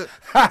thing is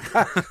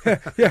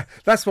that... yeah,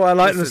 that's why I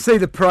like to see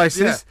the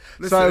prices. Yeah.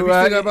 Listen, so,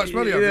 how much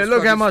money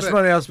look how much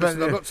money I've spent.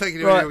 Listen, I'm not taking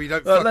you anywhere you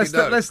don't fucking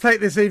know. Let's take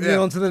this evening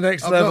on to the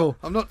next level.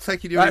 I'm not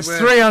taking you That's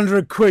anywhere.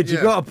 300 quid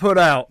you've got to put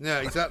out.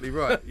 Yeah, exactly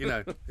right. You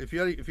know, if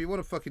you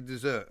want a fucking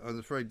dessert, I'm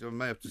afraid I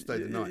may have to stay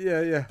the night.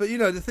 Yeah. But, you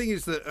know, the thing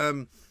is that...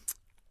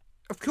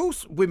 of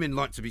course, women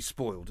like to be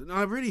spoiled, and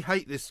I really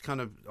hate this kind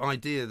of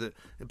idea that,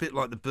 a bit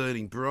like the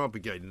Burning Bra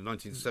Brigade in the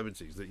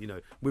 1970s, that, you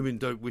know, women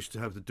don't wish to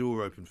have the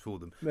door open for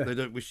them. Yeah. They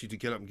don't wish you to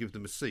get up and give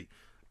them a seat.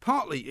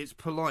 Partly, it's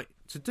polite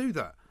to do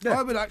that. Yeah.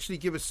 I would actually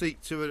give a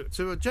seat to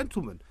a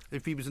gentleman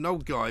if he was an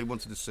old guy who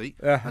wanted a seat.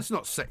 Yeah. That's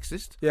not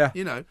sexist. Yeah.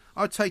 You know,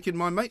 I've taken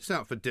my mates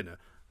out for dinner.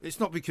 It's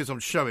not because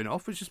I'm showing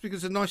off. It's just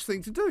because it's a nice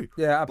thing to do.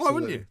 Yeah, absolutely. Why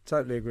wouldn't you?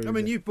 Totally agree. I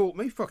mean, you bought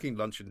me fucking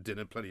lunch and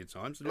dinner plenty of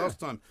times. The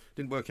last time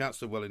didn't work out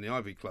so well in the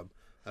Ivy Club.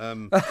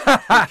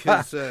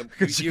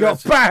 Because you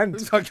got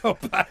banned. I got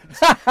banned,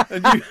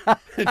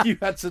 and you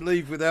had to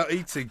leave without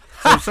eating.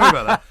 So I'm sorry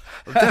about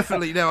that.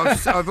 Definitely now.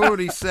 I've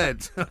already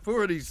said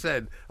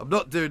I'm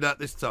not doing that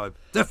this time.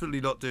 Definitely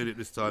not doing it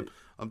this time.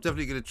 I'm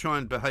definitely going to try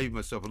and behave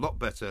myself a lot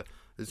better.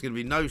 There's going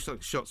to be no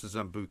shots of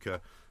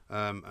Zambuca,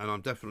 and I'm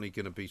definitely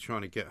going to be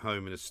trying to get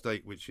home in a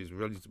state which is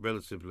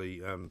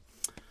relatively.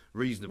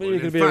 Reasonable. Well,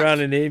 you're going to be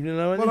around in the evening,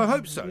 though, aren't you? Well, I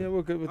hope so. Yeah,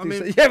 we'll I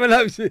mean, yeah, well,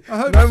 I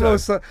hope no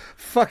so. More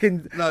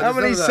fucking. No, how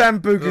many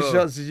Sambuca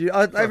shots did you?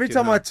 Every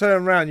time I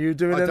turn around, you were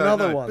doing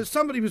another one. But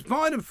somebody was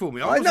buying them for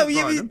me. I know.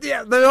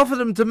 Yeah, they offered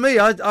them to me.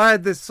 I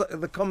had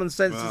the common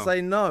sense to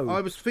say no.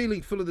 I was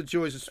feeling full of the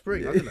joys of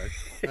spring. I don't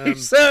know. You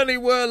certainly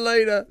were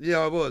later. Yeah,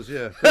 I was.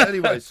 Yeah. But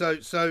anyway,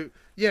 so.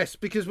 Yes,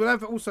 because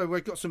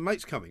we've got some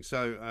mates coming,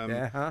 so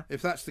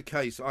if that's the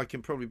case, I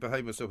can probably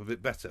behave myself a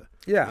bit better.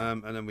 Yeah,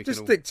 and then we just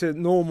can stick to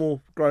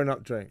normal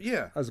grown-up drink.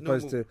 Yeah, as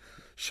opposed to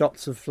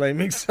shots of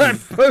flaming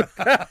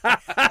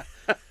Sambuca.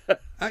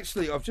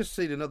 Actually, I've just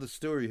seen another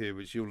story here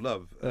which you'll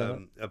love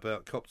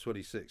about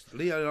COP26.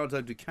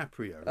 Leonardo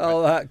DiCaprio. Right,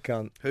 oh, that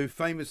cunt. Who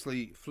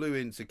famously flew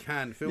into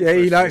Cannes Film Festival.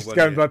 Yeah, he likes to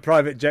go by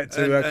private jet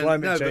to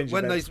climate change.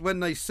 But when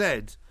they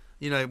said,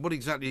 you know, what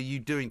exactly are you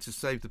doing to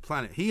save the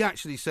planet? He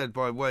actually said,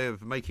 by way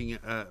of making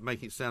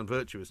it sound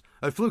virtuous,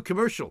 I flew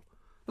commercial.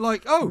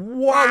 Like, wow.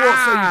 What?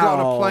 So you got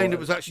on a plane that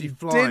was actually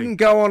flying. Didn't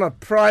go on a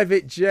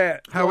private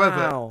jet.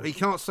 However, he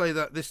can't say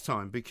that this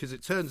time, because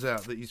it turns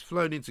out that he's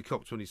flown into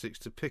COP26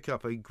 to pick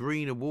up a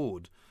green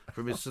award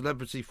from his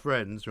celebrity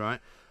friends,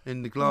 right,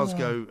 in the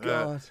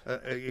Glasgow,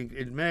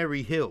 in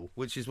Mary Hill,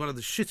 which is one of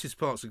the shittest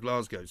parts of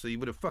Glasgow. So you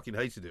would have fucking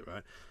hated it,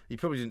 right? He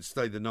probably didn't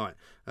stay the night.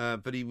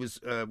 But he was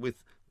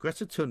with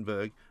Greta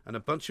Thunberg and a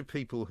bunch of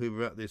people who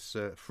were at this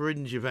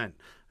fringe event,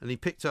 and he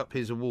picked up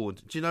his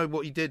award. Do you know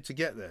what he did to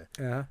get there?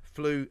 Yeah.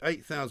 Flew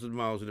 8,000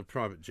 miles in a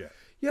private jet.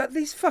 Yeah,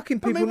 these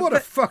fucking people... I mean, what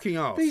a fucking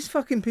arse. These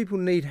fucking people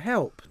need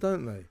help,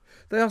 don't they?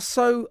 They are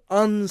so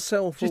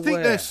unself-aware. Do you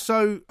think they're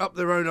so up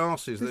their own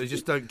arses that they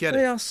just don't get it?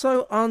 They are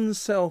so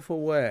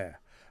unself-aware.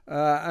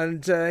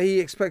 And he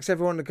expects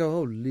everyone to go,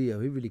 oh, Leo,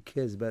 he really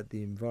cares about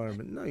the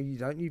environment. No, you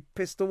don't. You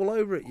pissed all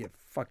over it, you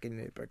fucking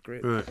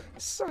hypocrite. Right.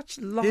 Such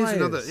liars.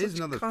 Here's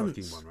another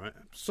fucking one, right?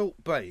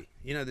 Salt Bay.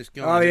 You know this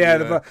guy? Oh,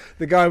 yeah,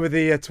 the guy with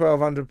the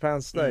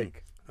 £1,200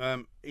 steak.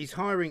 He's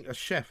hiring a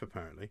chef,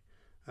 apparently,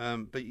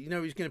 But you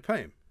know he's going to pay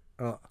him?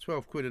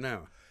 £12 an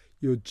hour.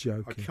 You're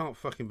joking. I can't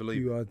fucking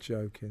believe You it. are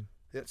joking.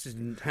 This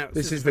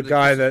is the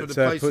guy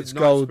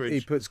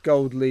that puts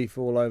gold leaf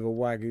all over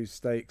Wagyu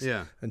steaks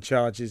and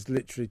charges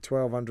literally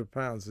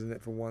 £1,200, isn't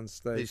it, for one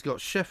steak? He's got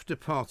chef de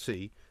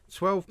partie,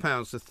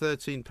 £12 to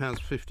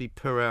 £13.50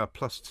 per hour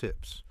plus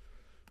tips.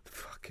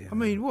 Fucking I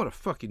mean, what a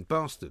fucking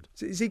bastard.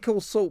 Is he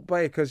called Salt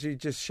Bay because you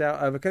just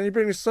shout over, can you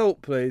bring me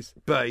salt, please?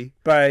 Bay.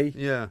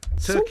 Yeah.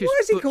 Turkish why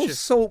is he butcher. called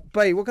Salt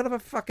Bay? What kind of a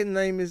fucking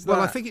name is that?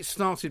 Well, I think it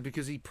started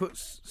because he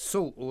puts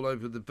salt all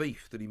over the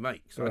beef that he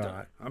makes. I don't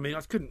know.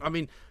 I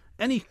mean,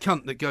 any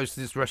cunt that goes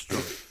to this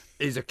restaurant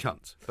is a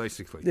cunt,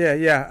 basically.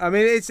 Yeah. I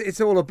mean, it's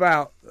all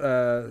about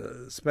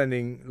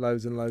spending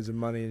loads and loads of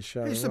money and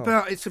showing It's off.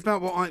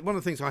 about one of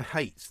the things I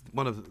hate.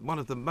 One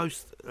of the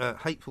most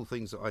hateful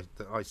things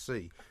that I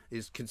see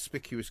is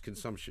conspicuous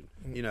consumption.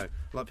 You know,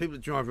 like people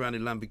that drive around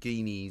in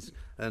Lamborghinis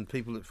and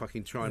people that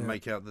fucking try and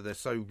make out that they're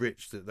so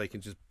rich that they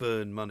can just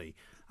burn money.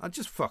 I'd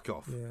just fuck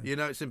off. Yeah. You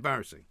know, it's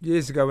embarrassing.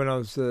 Years ago when I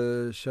was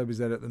showbiz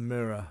ed at the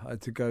Mirror, I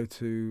had to go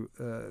to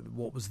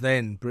what was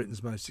then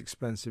Britain's most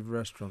expensive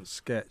restaurant,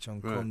 Sketch,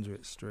 on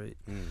Conduit Street.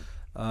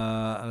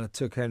 And I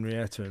took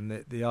Henrietta, and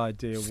the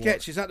idea was...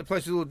 Sketch, is that the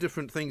place with all the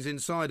different things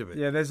inside of it?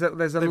 Yeah, there's a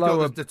They've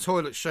lower... got the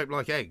toilet shaped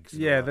like eggs.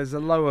 Yeah, there's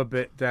a lower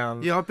bit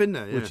down. Yeah, I've been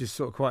there, which is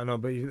sort of quite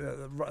odd, but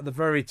at the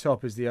very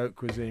top is the Haute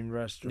Cuisine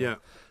restaurant. Yeah.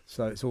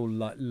 So it's all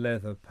like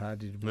leather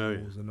padded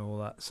walls and all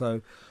that.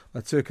 So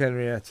I took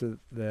Henrietta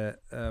there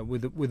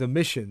with a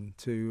mission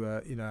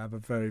to have a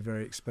very,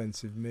 very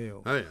expensive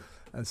meal. Oh yeah.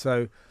 And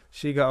so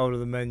she got hold of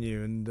the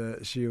menu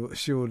and she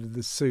ordered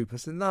the soup. I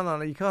said,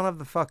 no, you can't have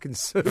the fucking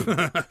soup.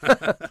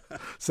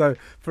 So,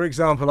 for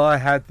example, I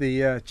had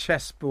the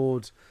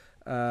chessboard,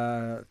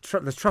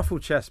 the truffle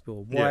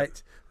chessboard,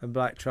 white and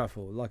black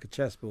truffle, like a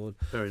chessboard,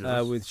 very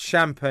nice. with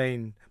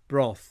champagne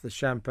broth. The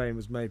champagne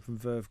was made from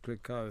Veuve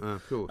Clicquot.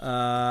 Of course.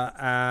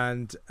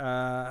 And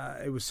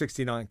it was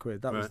 £69.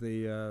 That was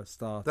the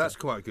starter. That's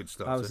quite a good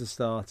starter. That was the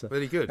starter.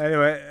 Really good.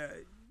 Anyway...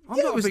 I'm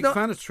not a big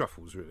fan of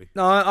truffles, really.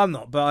 No, I'm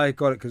not, but I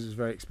got it because it was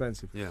very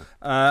expensive. Yeah.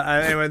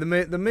 And anyway,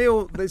 the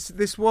meal,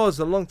 this was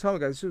a long time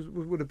ago. This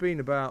would have been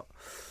about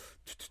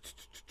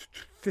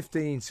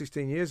 15,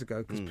 16 years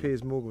ago, because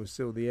Piers Morgan was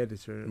still the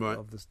editor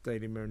of the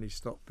Daily Mirror, and he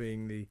stopped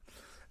being the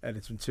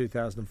editor in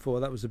 2004.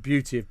 That was the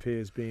beauty of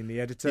Piers being the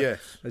editor.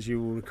 Yes. As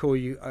you will recall,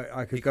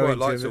 I could he go quite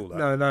into... likes all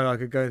that. No, I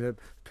could go into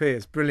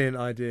Piers. Brilliant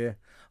idea.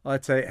 I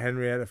take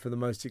Henrietta for the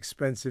most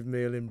expensive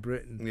meal in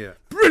Britain. Yeah.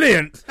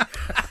 Brilliant!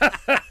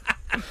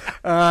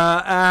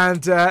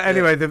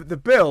 Anyway,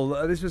 the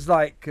bill, this was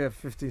like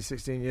 15,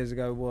 16 years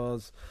ago,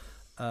 was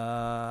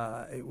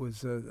it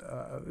was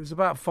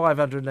about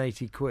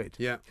 £580.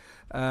 Yeah.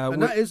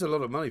 And that is a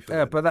lot of money for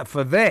them. But that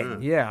for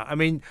then, I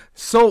mean,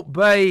 Salt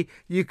Bay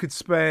you could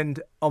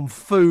spend on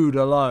food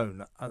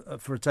alone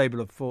for a table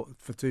of four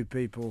for two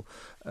people,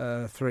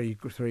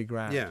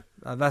 £3,000. Yeah.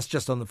 That's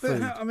just on the food.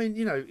 But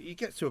you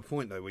get to a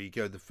point though where you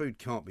go, the food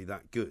can't be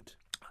that good.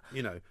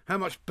 You know, how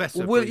much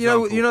better, well, for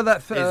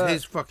example, is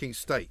his fucking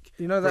steak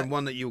that from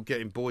one that you'll get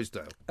in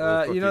Boysdale?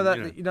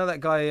 That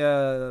guy,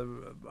 a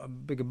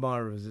big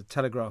admirer of a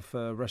Telegraph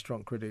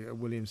restaurant critic,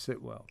 William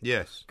Sitwell.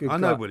 Yes, good I guy,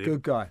 know William.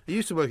 Good guy. He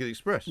used to work at the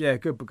Express. Yeah,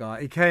 good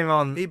guy. He came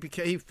on. He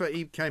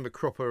became a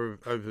cropper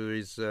over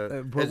his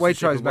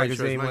Waitrose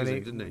magazine,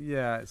 didn't he?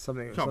 Yeah,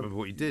 something. I can't remember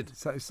what he did.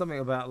 Something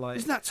about like.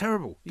 Isn't that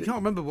terrible? You can't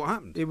remember what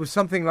happened. It was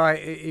something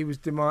like he was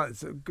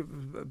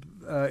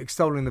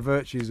extolling the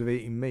virtues of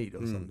eating meat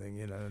or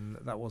something, and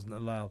that wasn't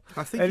allowed.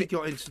 I think he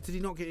got into. Did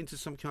he not get into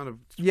some kind of?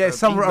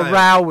 Some email?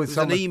 row with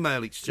someone. An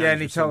email exchange. Yeah,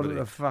 and he told her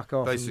to fuck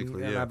off,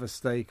 basically, and have a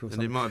steak or something.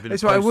 And it might have been.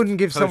 That's why I wouldn't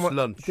give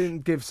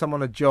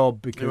someone a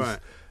job because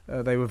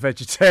they were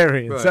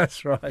vegetarians. Right.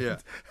 That's right. Yeah.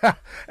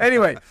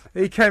 Anyway,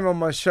 he came on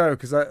my show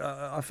because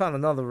I found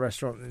another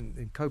restaurant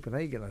in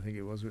Copenhagen, I think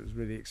it was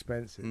really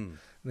expensive. And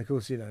of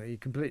course, he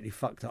completely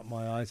fucked up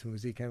my item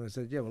because he came and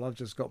said, "Yeah, well, I've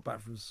just got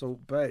back from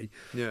Salt Bay."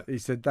 Yeah. He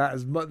said that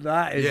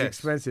is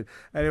expensive.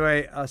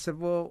 Anyway, I said,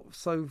 well,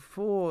 so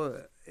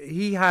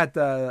he had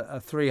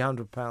a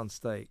 £300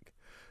 steak,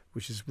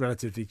 which is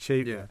relatively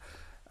cheap. Yeah.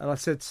 And I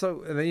said,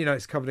 and then,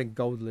 it's covered in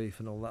gold leaf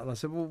and all that. And I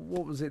said, well,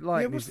 what was it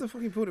like? Yeah, what's the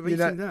fucking point of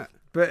eating that?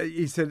 But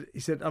he said,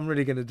 I'm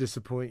really going to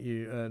disappoint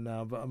you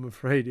now, but I'm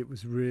afraid it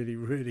was really,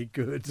 really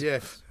good.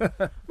 Yes.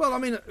 Well, I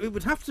mean, it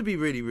would have to be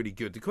really, really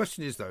good. The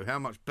question is, though, how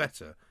much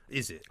better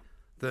is it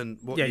than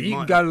what you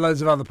can go to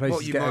loads of other places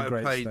what you get might a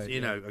great have paid,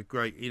 steak, a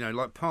great,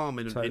 like Palm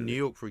in New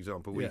York, for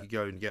example, where you could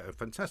go and get a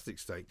fantastic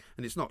steak,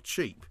 and it's not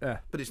cheap,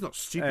 but it's not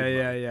stupid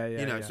money.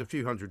 It's a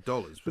few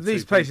 $100s. But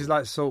these places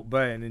like Salt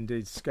Bay and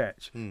indeed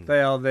Sketch,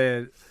 they are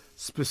there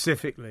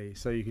specifically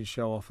so you can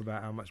show off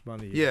about how much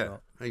money you've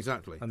got.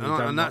 Exactly.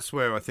 And that's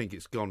where I think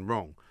it's gone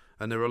wrong.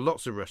 And there are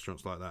lots of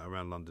restaurants like that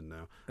around London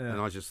now. Yeah. And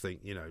I just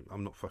think,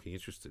 I'm not fucking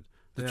interested.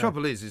 The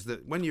trouble is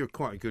that when you're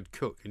quite a good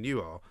cook, and you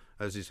are,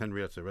 as is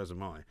Henrietta, as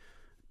am I,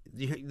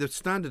 the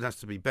standard has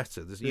to be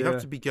better. You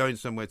have to be going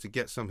somewhere to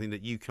get something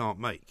that you can't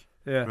make.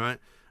 Yeah. Right?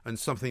 and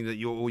something that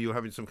you're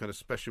having some kind of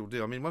special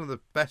deal. I mean, one of the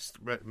best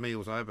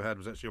meals I ever had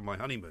was actually on my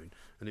honeymoon,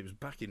 and it was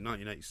back in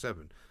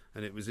 1987,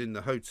 and it was in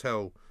the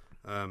Hotel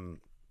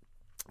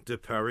de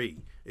Paris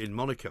in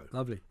Monaco.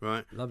 Lovely.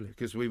 Right? Lovely.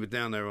 Because we were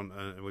down there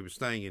we were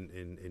staying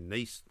in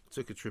Nice,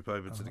 took a trip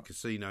over to the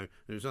casino, and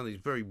it was one of these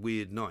very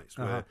weird nights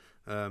where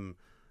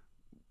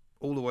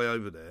all the way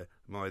over there,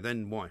 my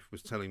then wife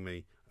was telling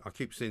me, I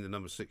keep seeing the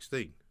number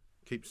 16.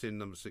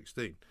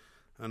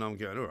 And I'm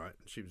going, all right.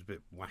 She was a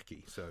bit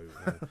wacky, so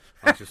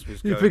I just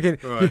was going,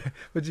 all right.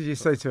 What did you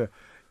say to her?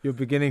 You're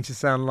beginning to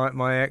sound like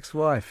my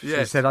ex-wife. Yes.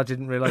 She said, I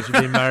didn't realise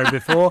you'd been married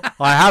before.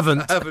 I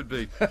haven't. I haven't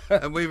been.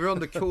 And we were on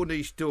the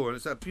Corniche door, and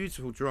it's that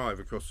beautiful drive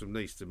across from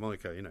Nice to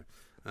Monaco, you know.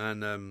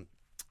 And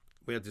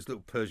we had this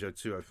little Peugeot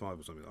 205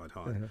 or something that I'd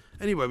hired.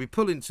 Anyway, we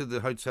pull into the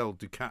Hotel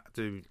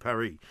du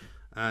Paris,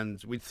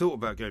 and we thought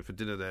about going for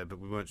dinner there, but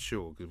we weren't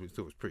sure because we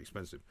thought it was pretty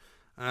expensive.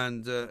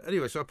 And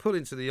anyway, so I pull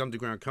into the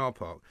underground car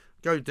park,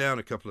 go down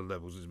a couple of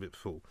levels, it's a bit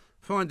full,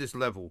 find this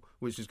level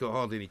which has got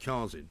hardly any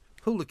cars in,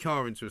 pull the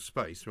car into a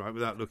space, right,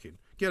 without looking,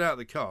 get out of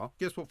the car,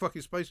 guess what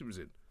fucking space it was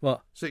in?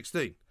 What?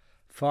 16.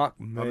 Fuck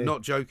me. I'm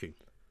not joking.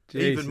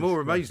 Jesus Even more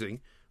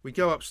amazing, we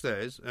go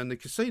upstairs, and the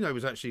casino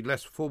was actually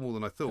less formal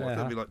than I thought. I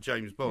thought it'd be like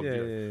James Bond. Yeah,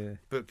 you know? yeah.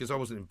 But because I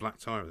wasn't in black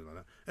tie or anything like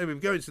that. Anyway, we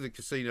go into the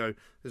casino,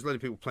 there's a load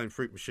of people playing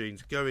fruit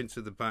machines, go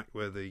into the back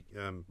where the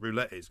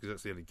roulette is, because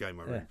that's the only game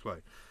I really play.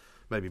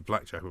 Maybe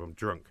blackjack if I'm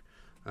drunk.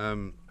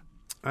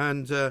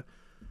 And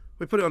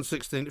we put it on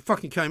 16. It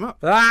fucking came up.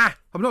 Ah!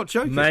 I'm not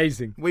joking.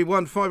 Amazing. We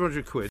won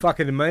 500 quid.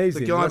 Fucking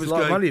amazing. The guy That's was a lot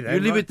going, of money then, you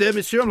leave right? it there,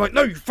 monsieur. I'm like,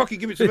 no, you fucking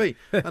give it to me.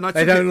 And I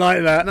They took don't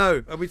like that.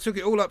 No, and we took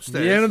it all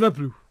upstairs Bien de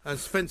blue. and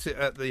spent it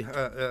at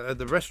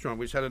the restaurant,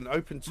 which had an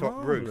open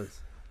top roof. Marvellous.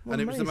 And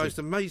it was the Amazing. most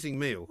amazing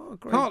meal. Oh,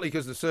 great. Partly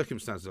because of the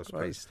circumstances, I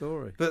suppose. Great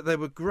story. But they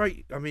were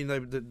great. I mean,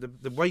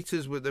 the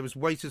waiters were. There was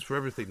waiters for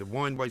everything. The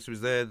wine waiter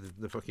was there.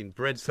 The fucking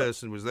bread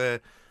person was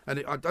there.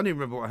 And I don't even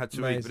remember what I had to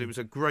eat, but Amazing. it was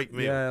a great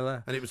meal.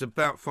 Yeah, and it was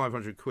about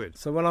 500 quid.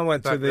 So when I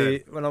went to Back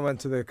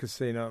the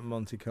casino at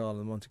Monte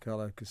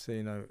Carlo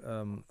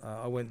Casino,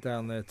 I went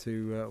down there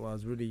to. I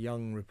was a really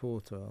young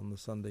reporter on the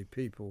Sunday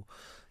People,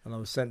 and I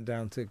was sent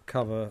down to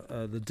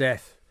cover the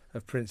death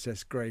of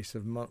Princess Grace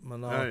of Monaco.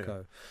 Oh,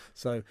 yeah.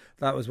 So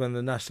that was when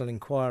the National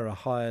Enquirer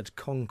hired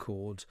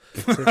Concorde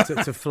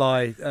to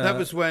fly. That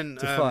was when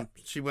fly.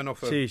 she went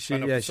off. She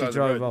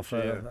drove off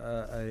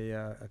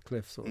a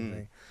cliff sort of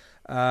thing.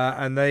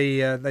 And they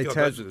God,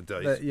 those were the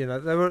days.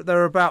 there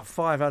were about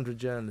 500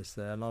 journalists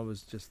there, and I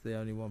was just the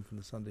only one from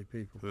the Sunday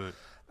People. Right.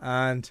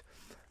 And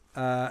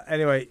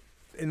anyway,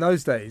 in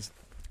those days,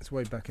 it's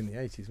way back in the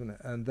 80s, wasn't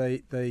it? And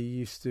they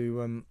used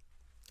to.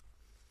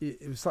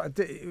 It was like,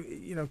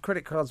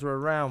 credit cards were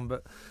around,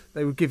 but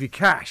they would give you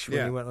cash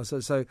when you went on.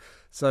 So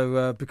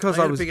because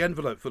I had was a big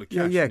envelope full of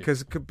cash.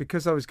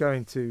 because I was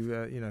going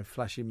to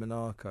flashy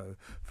Monaco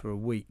for a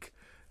week,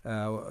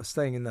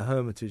 staying in the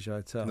Hermitage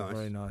Hotel,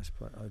 very nice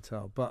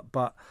hotel.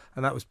 But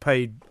and that was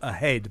paid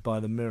ahead by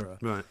the Mirror,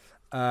 right?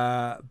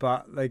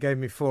 But they gave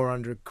me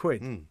 400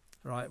 quid.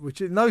 Right,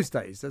 which in those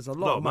days there's a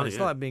lot of money. It's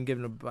like being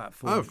given about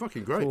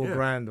fucking great,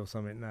 $4,000 or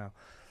something now.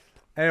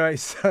 Anyway,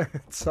 so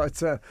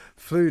I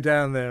flew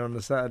down there on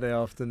a Saturday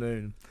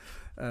afternoon,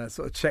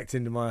 sort of checked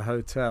into my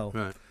hotel.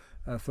 Right.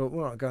 I thought,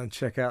 well, I'll go and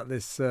check out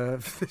this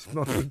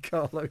Monte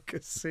Carlo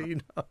casino.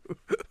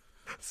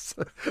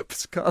 So,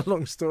 to cut a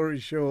long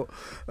story short,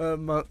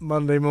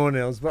 Monday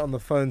morning I was on the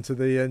phone to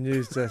the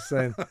news desk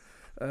saying,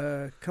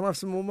 can I have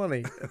some more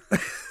money?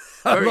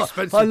 Very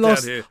expensive down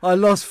here. I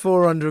lost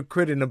 400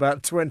 quid in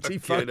about 20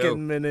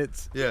 fucking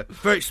minutes. Yeah,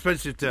 very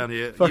expensive down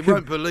here. You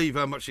won't believe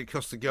how much it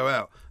costs to go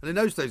out. And in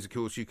those days, of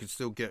course, you could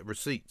still get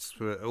receipts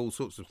for all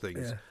sorts of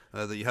things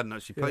that you hadn't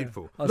actually paid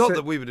for. Not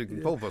that we would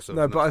involve ourselves.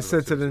 No, but I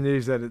said to the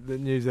news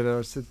editor,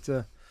 I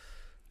said,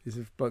 he's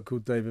a bloke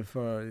called David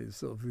Farrar. He's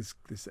sort of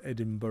this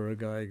Edinburgh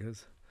guy. He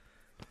goes,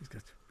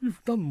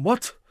 you've done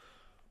what?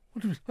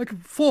 What do you mean? Like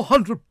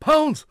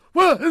 £400?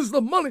 Where is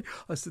the money?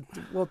 I said,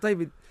 well,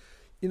 David,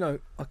 I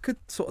could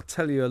sort of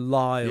tell you a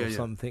lie or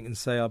something and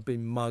say I've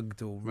been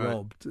mugged or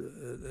robbed.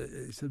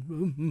 He said,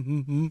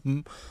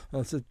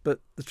 I said,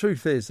 but the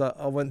truth is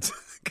I went to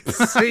the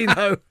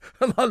casino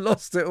and I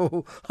lost it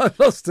all. I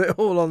lost it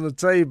all on the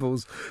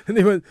tables. And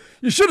he went,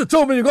 you should have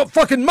told me you got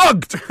fucking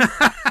mugged.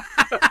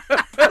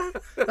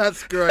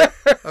 That's great.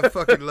 I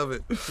fucking love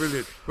it.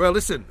 Brilliant. Well,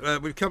 listen,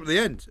 we've come to the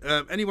end.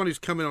 Anyone who's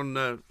coming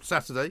on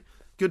Saturday,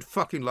 good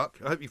fucking luck.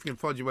 I hope you can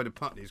find your way to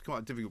Putney. It's quite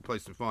a difficult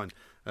place to find.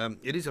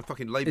 It is a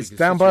fucking Labour. It's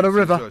down by the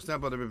river. It's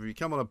down by the river. If you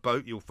come on a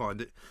boat, you'll find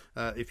it.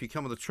 If you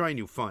come on the train,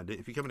 you'll find it.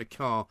 If you come in a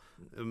car,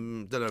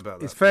 don't know about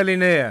that. It's fairly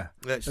near.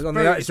 Yeah, it's on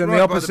the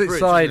opposite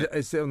side.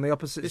 It's on the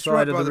opposite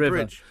side of the river.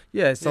 Bridge.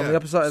 Yeah, it's on the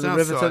opposite side of the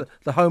river to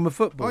the home of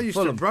football. I used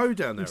Fulham. to row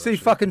down there. You see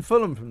fucking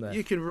Fulham from there.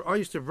 I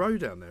used to row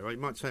down there. It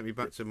might take me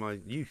back to my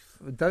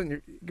youth. Don't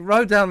you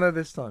row down there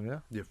this time? Yeah.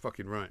 You're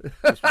fucking right.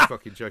 Just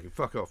fucking joking.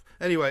 Fuck off.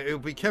 Anyway, it'll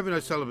be Kevin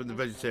O'Sullivan, the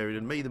vegetarian,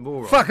 and me, the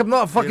moron. Fuck, I'm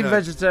not a fucking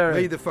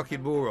vegetarian. Me, the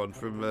fucking moron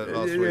from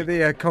last week.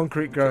 The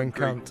concrete growing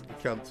cunt.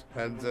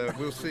 And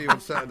we'll see you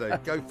on Saturday.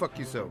 Go fuck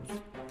yourselves.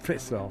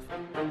 Piss off.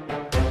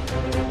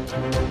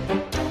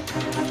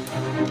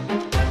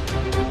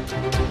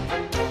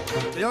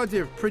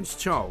 idea of Prince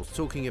Charles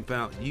talking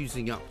about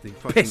using up the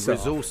fucking Piss off.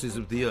 resources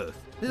of the earth.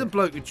 There's a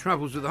bloke who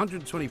travels with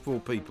 124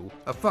 people,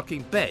 a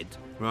fucking bed,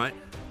 right,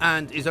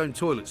 and his own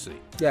toilet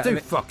seat. Yeah, Do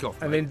and fuck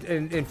off, And mate.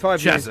 in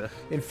 5 years, Chazza.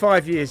 in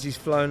 5 years, he's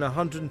flown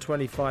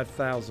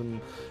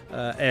 125,000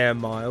 air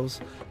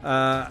miles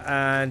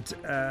and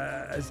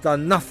has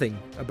done nothing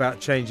about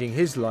changing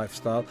his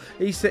lifestyle.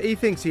 He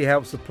thinks he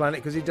helps the planet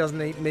because he doesn't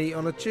eat meat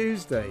on a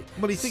Tuesday.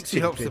 Well, he thinks he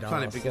helps the Stupid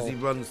planet because he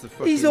arsehole. runs the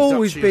fucking He's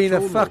always Duchy been of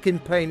a Cornwall. fucking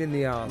pain in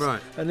the arse.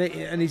 Right.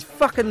 And he's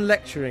fucking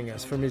lecturing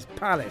us from his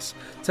palace,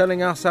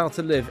 telling us how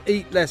to live,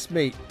 eat less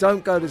meat,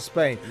 don't go to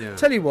Spain. Yeah.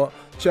 Tell you what,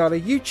 Charlie,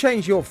 you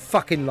change your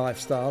fucking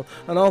lifestyle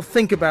and I'll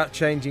think about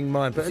changing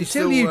mine. But Is he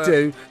until still, you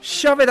do,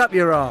 shove it up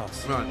your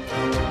arse.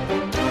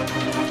 Right.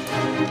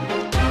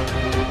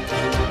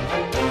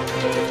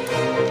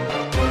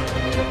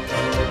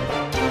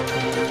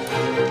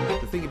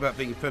 The thing about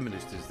being a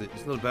feminist is that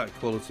it's not about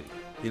equality.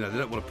 You know, they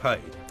don't want to pay.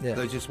 Yeah.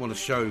 They just want to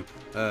show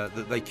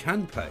that they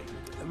can pay.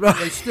 Right.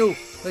 They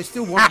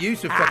still want you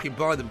to fucking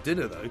buy them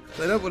dinner, though.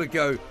 They don't want to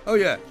go, oh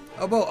yeah,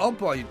 well, I'll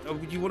buy you. Oh,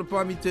 would you want to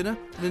buy me dinner?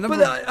 I mean,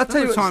 I'll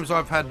tell you what- times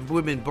I've had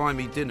women buy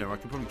me dinner, I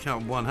can probably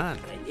count on one hand.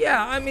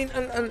 Yeah, I mean,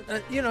 and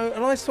you know,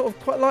 and I sort of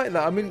quite like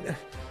that. I mean,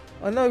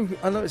 I know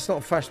it's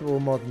not fashionable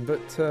or modern,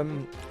 but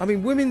I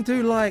mean, women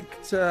do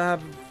like to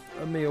have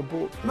a meal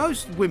bought.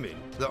 Most women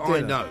that I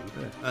Dinner, know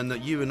yeah. and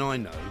that you and I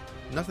know,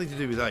 nothing to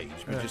do with age,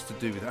 but Yeah. just to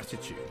do with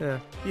attitude. Yeah.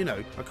 You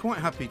know, are quite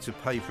happy to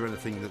pay for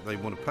anything that they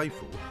want to pay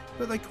for,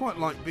 but they quite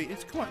like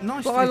it's quite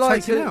nice But to I be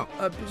like taken to- out.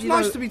 It's you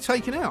nice know- to be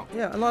taken out.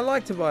 Yeah, and I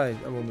like to buy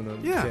a woman a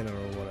Yeah. dinner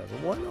or whatever.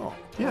 Why not?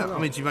 Yeah, Why I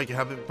not? mean, do you make a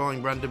habit of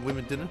buying random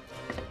women dinner?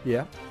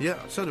 Yeah. Yeah,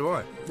 so do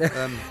I.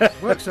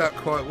 Works out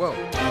quite well.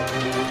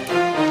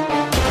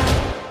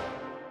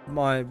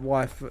 My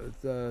wife,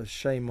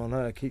 shame on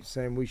her, keeps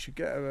saying we should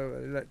get her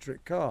an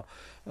electric car,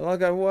 and I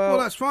go, Well, well,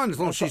 that's fine as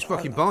long as she's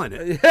fucking buying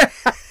it.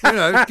 You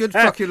know, good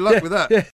fucking luck with that. Yeah,